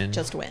Yeah, win?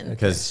 Just win.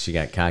 Because she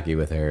got cocky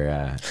with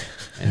her,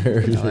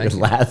 her like it.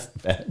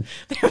 last bet.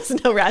 There was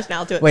no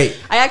rationale to it. Wait,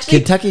 I actually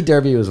Kentucky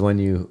Derby was when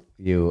you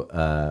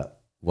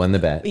won the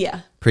bet. Yeah.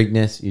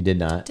 Preakness, you did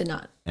not. did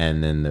not.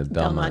 And then the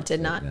Belmont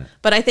did not. Yeah.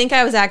 But I think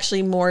I was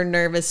actually more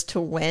nervous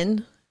to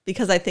win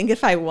because I think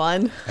if I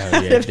won, Oh,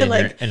 I'd yeah. have Then been you're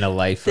like, in a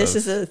life this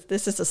of,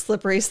 is a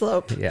slippery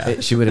slope. yeah.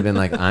 She would have been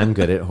like, I'm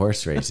good at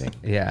horse racing.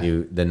 Yeah.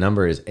 The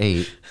number is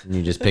 8, and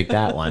you just pick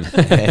that one.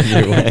 And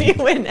you win. You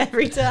win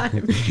every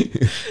time.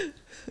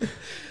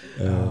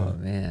 Oh,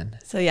 man.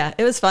 So yeah,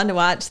 it was fun to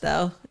watch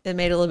though. It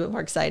made it a little bit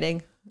more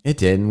exciting, It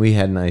did. And we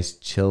had nice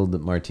chilled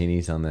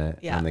martinis on the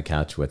Yeah.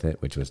 couch with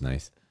it, which was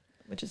nice.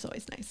 which is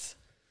always nice.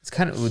 It's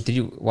kind of, did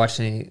you watch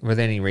were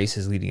there any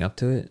races leading up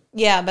to it?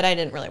 Yeah, but I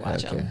didn't really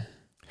watch them.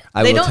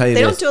 I They will tell you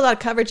they this. don't do a lot of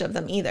coverage of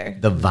them either.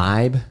 The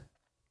vibe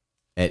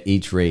at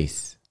each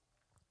race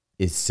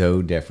is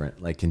so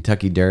different. Like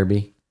Kentucky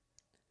Derby,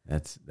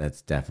 that's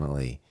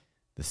definitely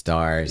the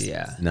stars.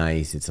 Yeah. It's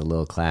nice. It's a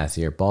little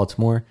classier.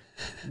 Baltimore,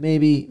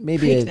 maybe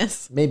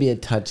Preakness. maybe a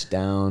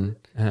touchdown,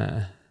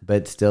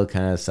 but still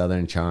kind of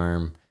Southern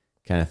charm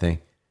kind of thing.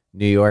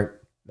 New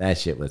York, That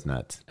shit was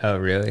nuts. Oh,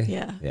 really?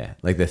 Yeah. Yeah,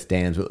 like the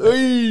stands were.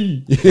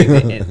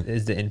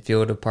 Is the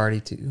infield a party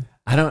too?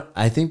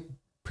 I think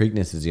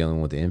Preakness is the only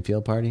one with the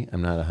infield party.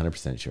 I'm not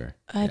 100% sure.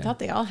 I thought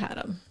they all had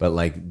them. But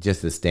like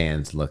just the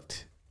stands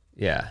looked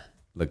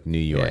New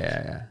York.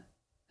 Yeah.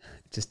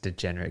 Just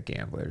degenerate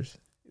gamblers.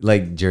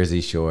 Like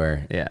Jersey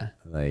Shore. Yeah.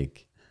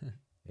 Like,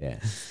 yeah.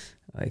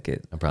 I like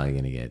it. I'm probably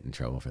going to get in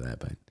trouble for that,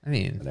 but I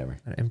mean, whatever.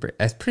 I'm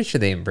pretty sure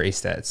they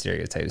embrace that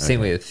stereotype. The same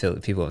way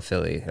with people in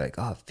Philly. They're like,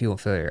 oh, people in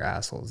Philly are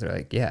assholes. They're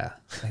like, yeah,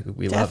 like,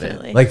 we love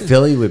it. Like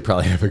Philly would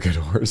probably have a good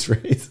horse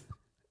race.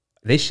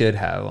 They should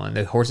have one.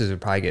 The horses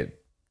would probably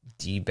get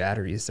D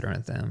batteries thrown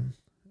at them,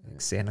 like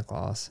Santa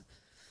Claus.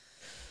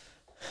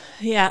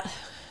 Yeah.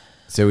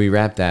 So we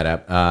wrapped that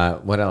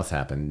up. What else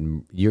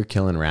happened? You're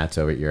killing rats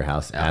over at your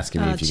house,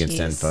 asking me if you can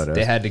send photos.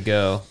 They had to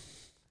go.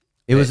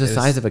 It was the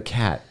size of a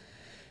cat.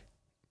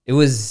 It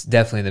was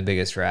definitely the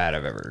biggest rat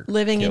I've ever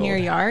living killed. in your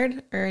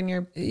yard or in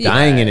your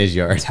dying in his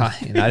yard.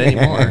 Not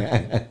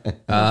anymore.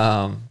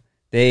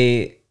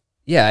 It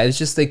was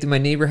just like my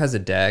neighbor has a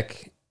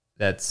deck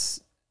that's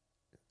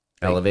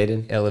like,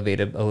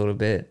 elevated a little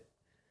bit,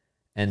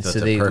 and so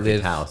they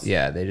live. House.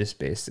 Yeah, they just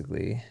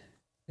basically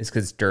it's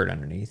because it's dirt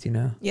underneath, you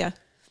know. Yeah.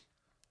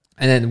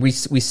 And then we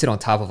sit on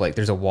top of like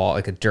there's a wall,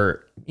 like a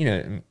dirt, you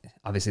know.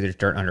 Obviously, there's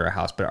dirt under our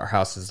house, but our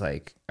house is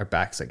like our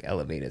back's like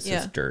elevated, so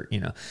it's dirt, you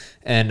know.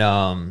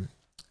 And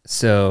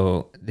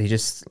so they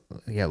just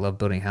love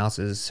building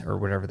houses or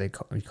whatever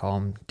we call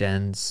them,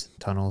 dens,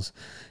 tunnels,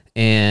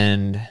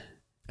 and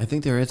I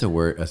think there is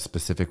a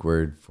specific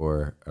word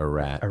for a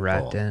rat. A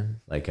rat hole. den.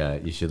 Like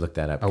you should look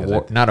that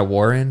up. Not a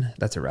warren.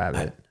 That's a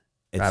rabbit.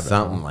 It's rabbit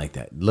something hole. like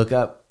that. Look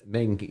up.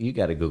 Megan, you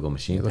got a Google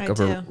machine. Look up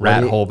a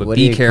rat hole, but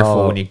be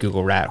careful when you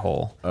Google rat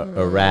hole.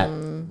 A rat.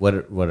 What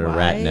a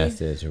rat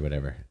nest is, or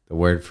whatever. The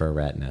word for a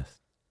rat nest.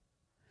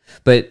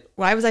 But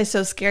why was I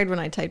so scared when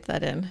I typed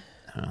that in?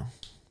 I don't know.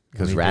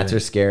 Because rats are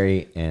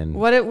scary, and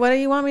what do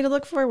you want me to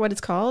look for? What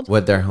it's called?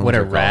 What their homes what are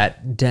a called.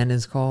 rat den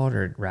is called,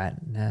 or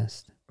rat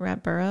nest?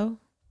 Rat burrow.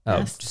 Oh,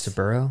 nests, just a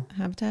burrow.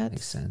 Habitats.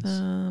 Makes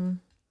sense.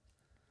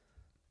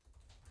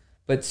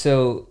 But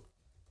so,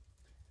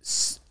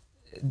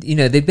 you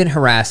know, they've been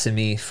harassing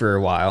me for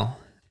a while.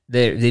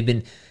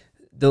 They'll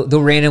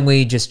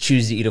randomly just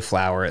choose to eat a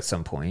flower at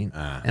some point,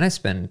 and I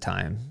spend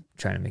time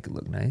trying to make it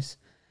look nice.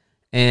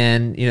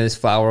 And you know, this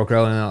flower will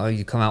grow, and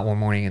you come out one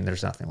morning and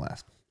there's nothing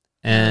left.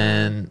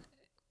 And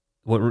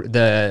what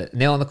the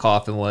nail in the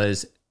coffin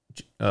was,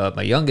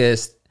 my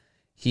youngest,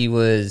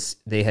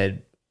 they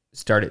had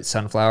started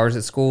sunflowers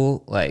at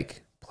school,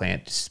 like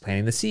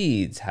planting the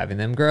seeds, having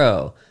them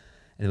grow,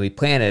 and we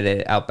planted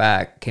it out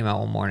back. Came out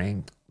one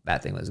morning,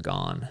 that thing was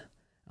gone.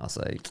 I was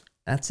like,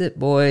 that's it,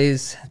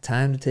 boys.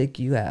 Time to take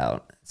you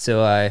out.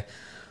 So I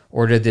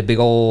ordered the big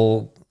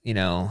old, you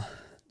know,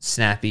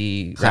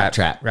 snappy rat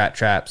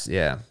traps.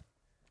 Yeah.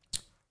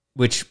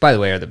 Which, by the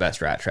way, are the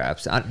best rat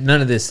traps.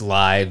 None of this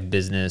live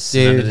business,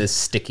 none of this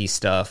sticky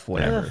stuff,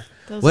 whatever.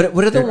 What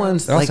are the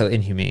ones? They're also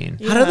inhumane.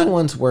 How do the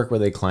ones work where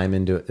they climb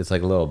into it? It's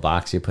like a little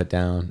box you put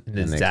down. And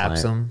it they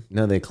zaps them?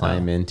 No, they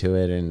climb into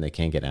it and they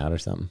can't get out or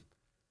something.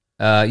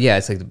 Yeah,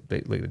 it's like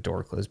the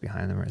door closed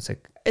behind them, or it's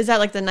like. Is that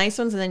like the nice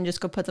ones, and then you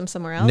just go put them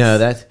somewhere else? No,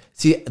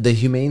 the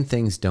humane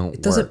things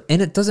don't work.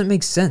 And it doesn't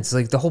make sense.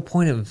 Like the whole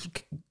point of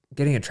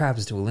getting a trap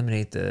is to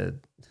eliminate the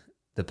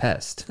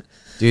pest.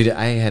 Dude,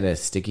 I had a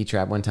sticky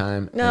trap one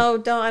time. No,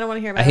 don't. I don't want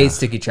to hear about it. I hate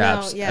sticky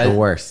traps. No, yeah. The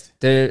worst.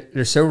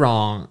 They're so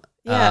wrong.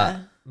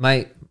 Yeah.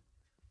 My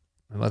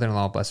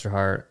mother-in-law, bless her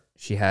heart,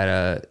 she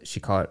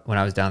caught, when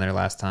I was down there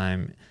last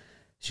time,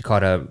 she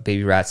caught a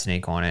baby rat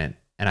snake on it,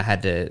 and I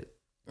had to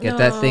get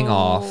that thing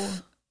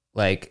off.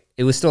 Like,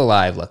 it was still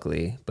alive,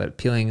 luckily, but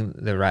peeling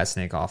the rat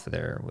snake off of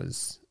there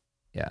was,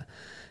 yeah.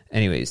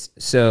 Anyways,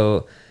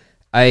 so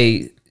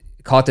I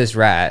caught this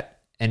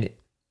rat, and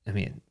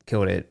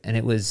killed it, and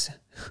it was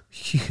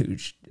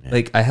huge. Yeah.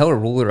 Like, I held a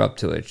ruler up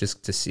to it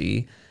just to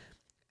see.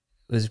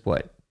 It was,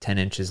 10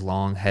 inches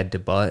long, head to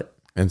butt.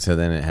 And so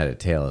then it had a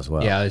tail as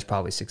well. Yeah, it was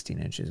probably 16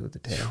 inches with the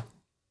tail.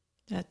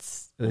 It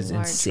was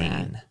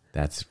insane. Rat.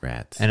 That's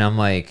rats. And I'm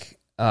like,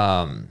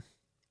 I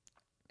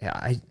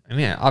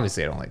mean,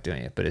 obviously I don't like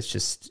doing it, but it's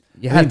just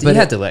you had to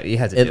do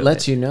it. It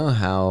lets you know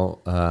how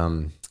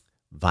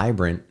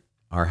vibrant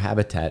our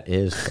habitat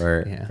is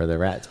for the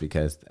rats,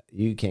 because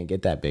you can't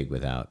get that big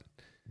without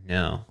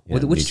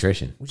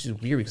nutrition. Which is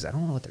weird because I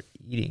don't know what they're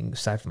eating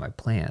aside from my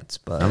plants,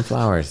 but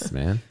sunflowers,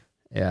 man.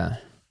 Yeah.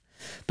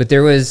 But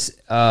there's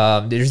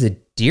a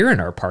deer in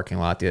our parking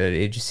lot the other day.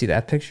 Did you see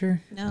that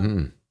picture?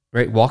 No.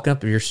 Right, walking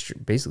up your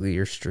basically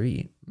your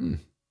street. So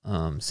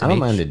I don't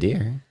mind a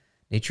deer.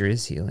 Nature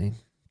is healing.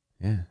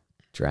 Yeah,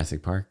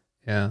 Jurassic Park.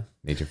 Yeah,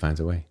 nature finds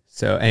a way.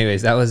 So,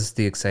 anyways, that was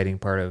the exciting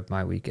part of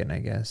my weekend, I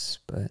guess.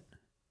 But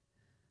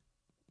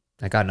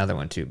I got another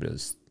one too, but it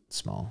was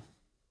small.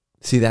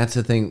 See, that's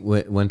the thing.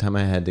 One time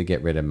I had to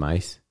get rid of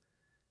mice,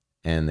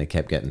 and they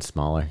kept getting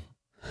smaller.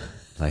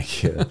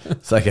 Like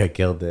it's like I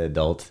killed the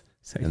adults.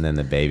 And then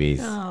the babies.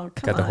 Oh,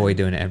 got the Hoy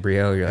doing an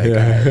embryo. You're like,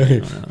 I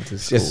don't know,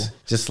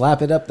 just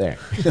slap it up there.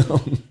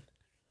 All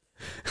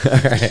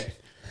right.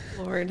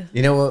 Lord Lord.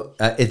 You know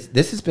what?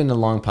 This has been a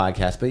long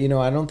podcast, but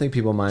I don't think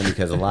people mind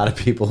because a lot of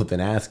people have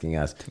been asking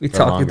us. We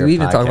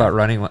even talked about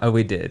running. Oh,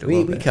 we did.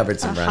 We covered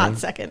some running. Hot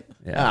second.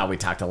 Yeah. We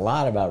talked a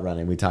lot about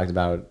running. We talked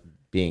about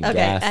being okay.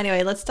 gassed.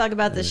 Anyway, let's talk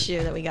about this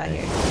shoe that we got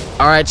here.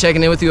 All right,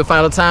 checking in with you a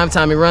final time.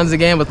 Tommy runs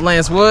again with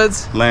Lance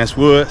Woods. Lance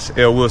Woods,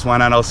 L Woods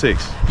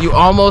 1906. You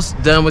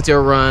almost done with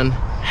your run.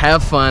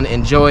 Have fun.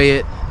 Enjoy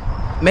it.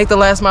 Make the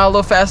last mile a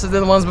little faster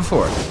than the ones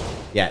before.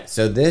 Yeah.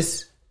 So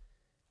this,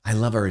 I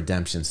love a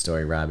redemption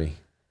story, Robbie.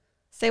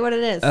 Say what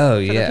it is. Oh,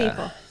 for yeah. the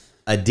people.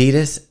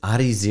 Adidas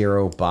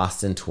Adizero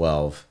Boston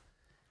 12.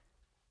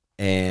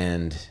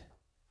 And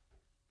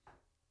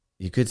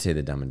you could say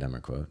the Dumb and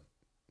Dumber quote.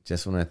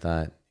 Just when I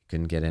thought you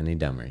couldn't get any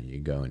dumber, you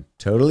go and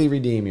totally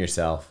redeem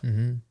yourself.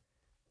 Mm-hmm.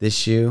 This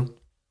shoe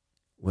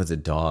was a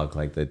dog,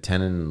 like the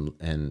 10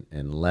 and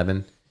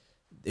 11.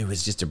 It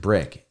was just a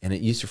brick. And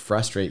it used to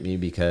frustrate me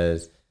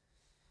because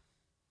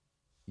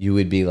you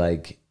would be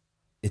like,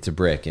 it's a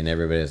brick. And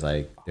everybody's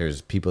like,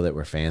 there's people that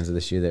were fans of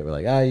the shoe that were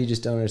like, you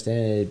just don't understand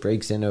it. It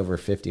breaks in over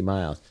 50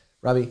 miles.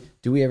 Robbie,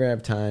 do we ever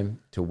have time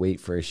to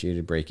wait for a shoe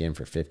to break in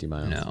for 50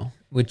 miles? No,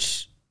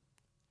 which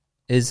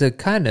is a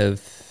kind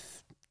of,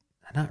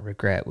 not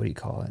regret, what do you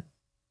call it?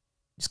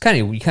 It's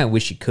you kind of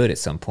wish you could at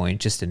some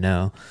point just to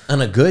know.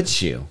 On a good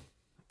shoe.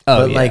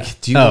 Oh, but yeah.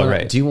 like,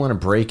 do you want to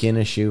break in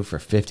a shoe for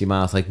 50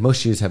 miles? Like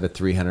most shoes have a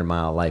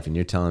 300-mile life, and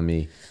you're telling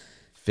me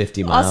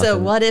 50 miles. Also,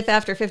 what if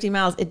after 50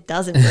 miles it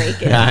doesn't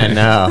break it? I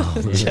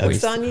know.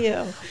 Joke's on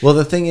you. Well,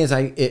 the thing is,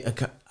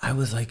 I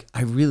was like,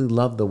 I really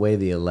love the way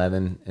the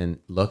 11 and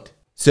looked.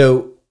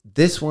 So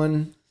this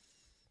one,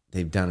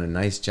 they've done a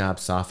nice job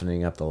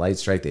softening up the light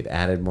strike. They've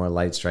added more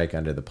light strike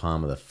under the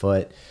palm of the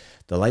foot.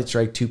 The light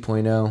strike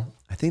 2.0,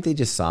 I think they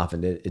just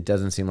softened it. It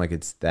doesn't seem like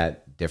it's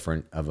that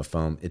different of a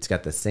foam. It's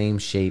got the same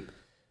shape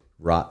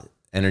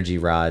energy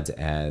rods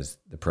as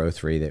the Pro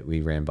 3 that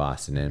we ran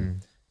Boston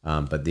in.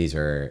 But these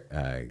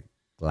are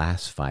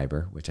glass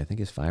fiber, which I think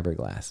is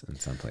fiberglass in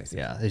some places.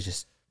 Yeah, they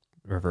just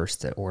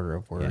reversed the order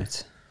of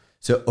words. Yeah.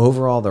 So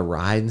overall, the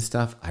ride and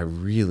stuff, I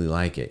really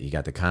like it. You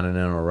got the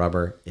Continental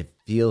rubber. It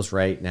feels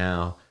right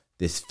now.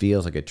 This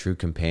feels like a true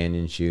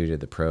companion shoe to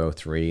the Pro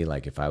 3.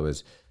 Like if I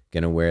was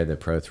going to wear the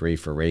Pro 3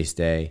 for race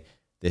day,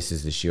 this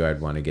is the shoe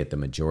I'd want to get the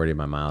majority of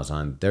my miles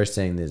on. They're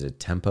saying there's a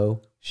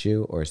tempo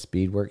shoe or a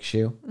speed work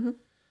shoe,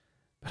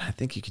 but I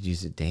think you could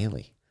use it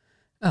daily.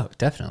 Oh,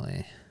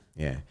 definitely.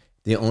 Yeah.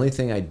 The only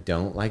thing I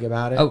don't like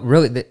about it. Oh,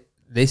 really?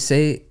 They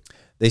say.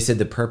 They said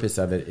the purpose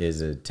of it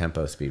is a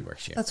tempo speed work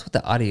shoe. That's what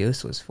the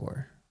Adios was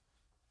for.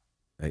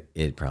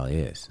 It probably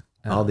is.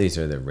 Oh. All these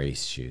are the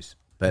race shoes,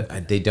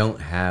 but they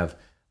don't have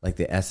like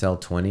the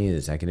SL20.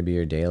 Is that going to be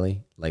your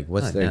daily? Like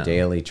what's their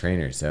daily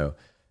trainer? So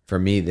for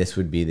me, this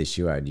would be the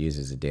shoe I'd use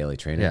as a daily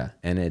trainer. Yeah.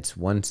 And it's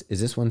is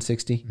this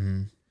 160?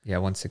 Mm-hmm. Yeah,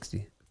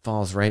 160.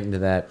 Falls right into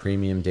that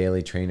premium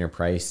daily trainer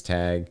price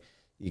tag.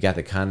 You got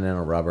the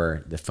Continental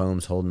rubber. The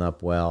foam's holding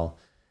up well.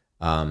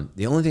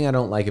 The only thing I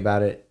don't like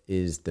about it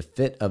is the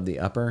fit of the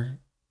upper.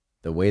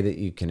 The way that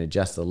you can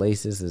adjust the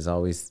laces is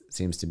always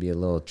seems to be a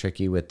little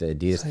tricky with the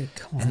Adidas.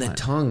 Like, and the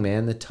tongue,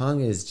 man. The tongue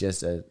is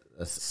just a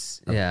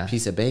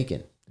piece of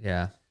bacon.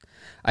 Yeah.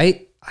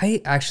 I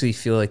actually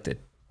feel like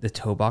the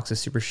toe box is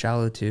super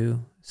shallow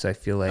too. So I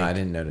feel like I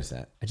didn't notice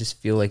that. I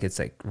just feel like it's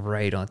like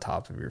right on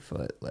top of your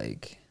foot.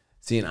 Like,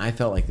 see, and I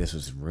felt like this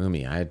was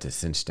roomy. I had to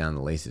cinch down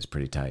the laces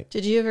pretty tight.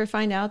 Did you ever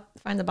find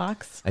the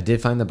box? I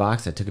did find the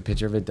box. I took a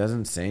picture of it. It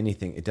doesn't say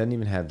anything. It doesn't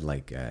even have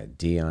like a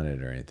D on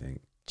it or anything.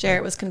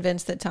 Jarrett was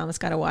convinced that Thomas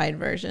got a wide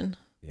version.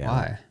 Yeah.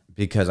 Why?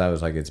 Because I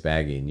was like, it's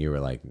baggy, and you were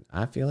like,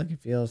 I feel like it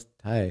feels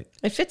tight.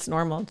 It fits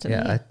normal to me.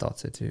 Yeah, I thought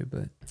so too,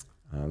 but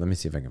let me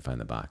see if I can find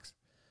the box.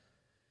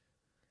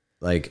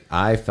 Like,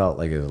 I felt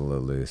like it was a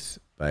little loose,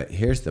 but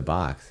here's the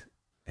box,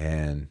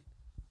 and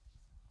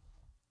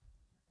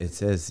it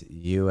says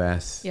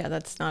U.S. Yeah,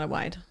 that's not a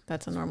wide.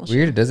 That's a normal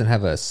weird. shoe. It doesn't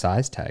have a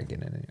size tag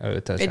in it. Oh,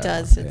 it does. It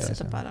does. One. It's Yeah, at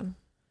the bottom.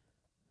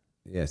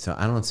 Yeah, so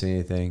I don't see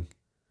anything.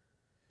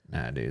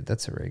 Nah, dude,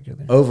 that's a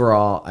regular.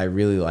 Overall, I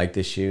really like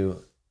the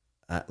shoe.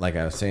 Like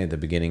I was saying at the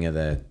beginning of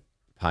the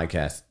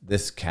podcast,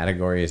 this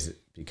category is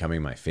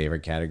becoming my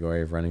favorite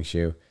category of running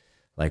shoe.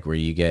 Like where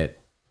you get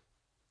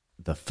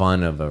the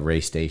fun of a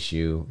race day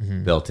shoe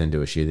built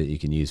into a shoe that you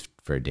can use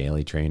for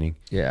daily training.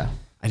 Yeah.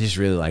 I just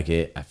really like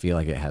it. I feel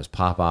like it has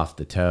pop off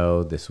the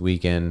toe. This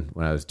weekend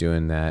when I was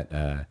doing that,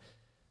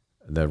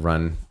 the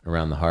run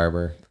around the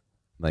harbor,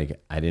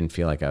 like I didn't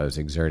feel like I was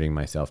exerting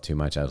myself too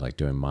much. I was like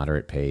doing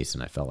moderate pace,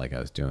 and I felt like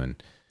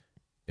it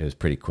was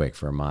pretty quick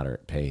for a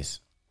moderate pace.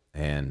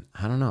 And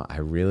I don't know, I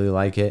really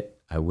like it.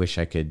 I wish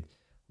I could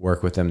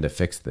work with them to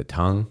fix the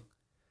tongue.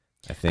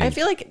 I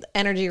feel like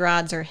energy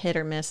rods are hit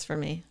or miss for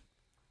me.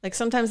 Like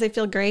sometimes they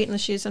feel great in the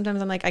shoes. Sometimes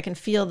I'm like, I can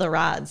feel the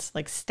rods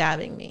like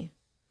stabbing me.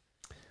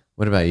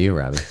 What about you,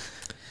 Robbie?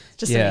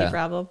 Just a me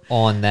problem.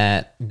 On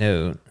that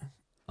note,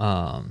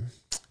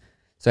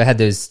 so I had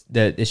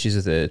the issues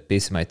with the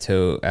base of my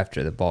toe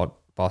after the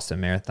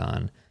Boston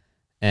Marathon,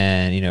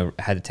 and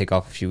I had to take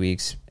off a few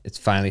weeks. It's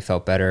finally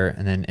felt better,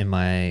 and then in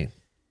my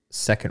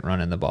second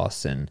run in the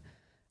Boston,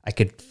 I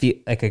could feel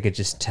like I could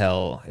just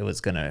tell it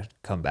was gonna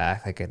come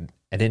back. Like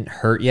I didn't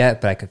hurt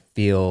yet, but I could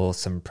feel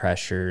some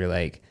pressure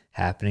like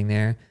happening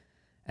there.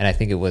 And I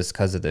think it was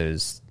because of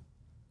those,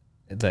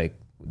 like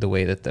the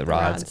way that the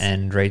rods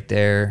end right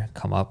there,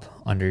 come up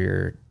under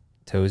your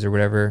toes or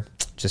whatever.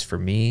 Just for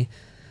me,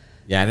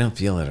 Yeah, I don't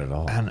feel it at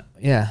all.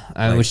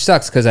 Which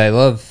sucks because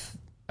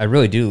I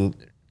really do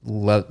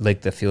love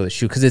like the feel of the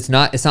shoe because it's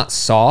not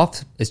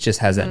soft. It just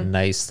has that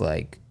nice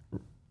like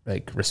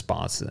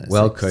responsiveness.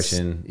 Well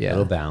cushioned,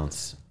 little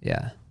bounce.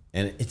 Yeah.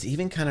 And it's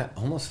even kind of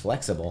almost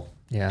flexible.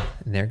 Yeah.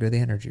 And there go the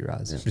energy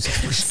rods.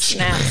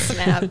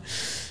 snap.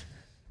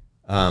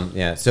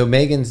 So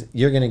Megan's,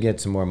 you're going to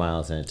get some more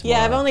miles in it tomorrow.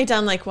 Yeah, I've only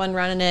done like one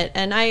run in it,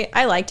 and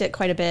I liked it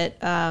quite a bit.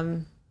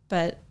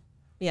 But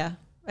yeah,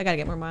 I got to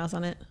get more miles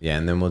on it. Yeah,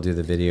 and then we'll do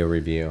the video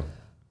review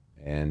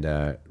and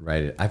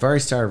write it. I've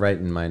already started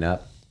writing mine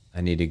up.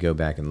 I need to go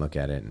back and look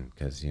at it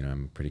because,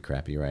 I'm a pretty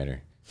crappy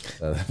writer.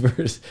 So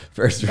the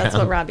first round. That's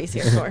what Robbie's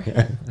here for.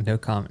 No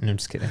comment. No, I'm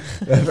just kidding.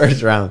 The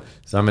first round.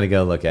 So I'm going to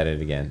go look at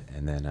it again,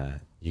 and then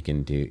you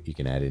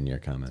can add in your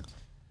comments.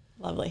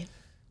 Lovely.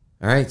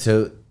 All right.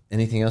 So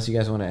anything else you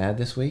guys want to add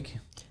this week?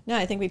 No,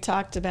 I think we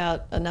talked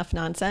about enough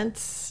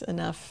nonsense,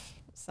 enough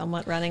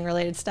somewhat running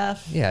related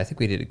stuff. Yeah, I think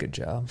we did a good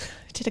job.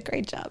 We did a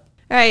great job.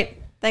 All right.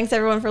 Thanks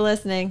everyone for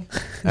listening.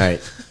 All right.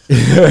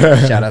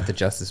 Shout out to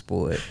Justice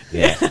Bullet.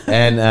 Yeah.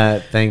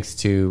 And thanks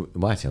to,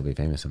 watch, he'll be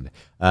famous someday.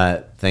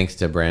 Thanks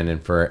to Brandon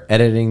for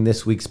editing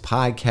this week's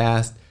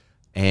podcast.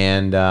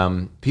 And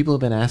people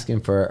have been asking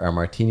for our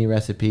martini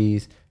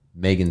recipes,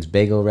 Megan's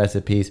bagel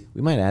recipes.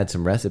 We might add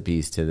some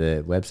recipes to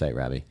the website,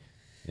 Robbie,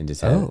 and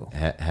just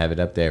have it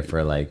up there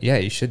for like. Yeah,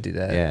 you should do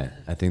that. Yeah.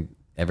 I think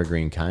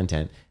evergreen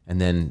content.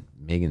 And then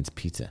Megan's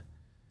pizza.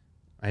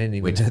 I didn't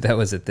even know that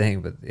was a thing,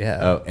 but yeah.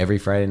 Oh, every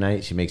Friday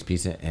night she makes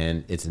pizza,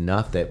 and it's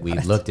enough that we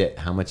looked at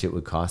how much it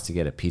would cost to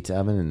get a pizza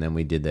oven, and then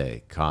we did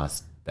the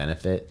cost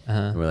benefit.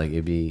 And we're like,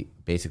 it'd be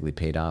basically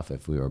paid off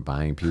if we were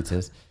buying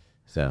pizzas.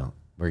 So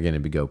we're going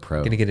to go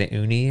pro. Gonna get an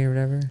uni or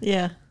whatever?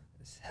 Yeah.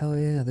 Hell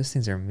yeah, those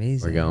things are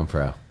amazing. We're going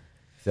pro.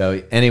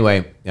 So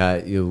anyway,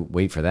 you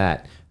wait for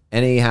that.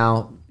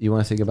 Anyhow, you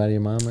want to say goodbye to your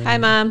mom? Hi,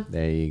 Mom.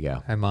 There you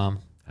go. Hi, Mom.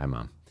 Hi,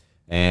 Mom.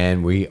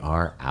 And we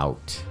are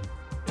out.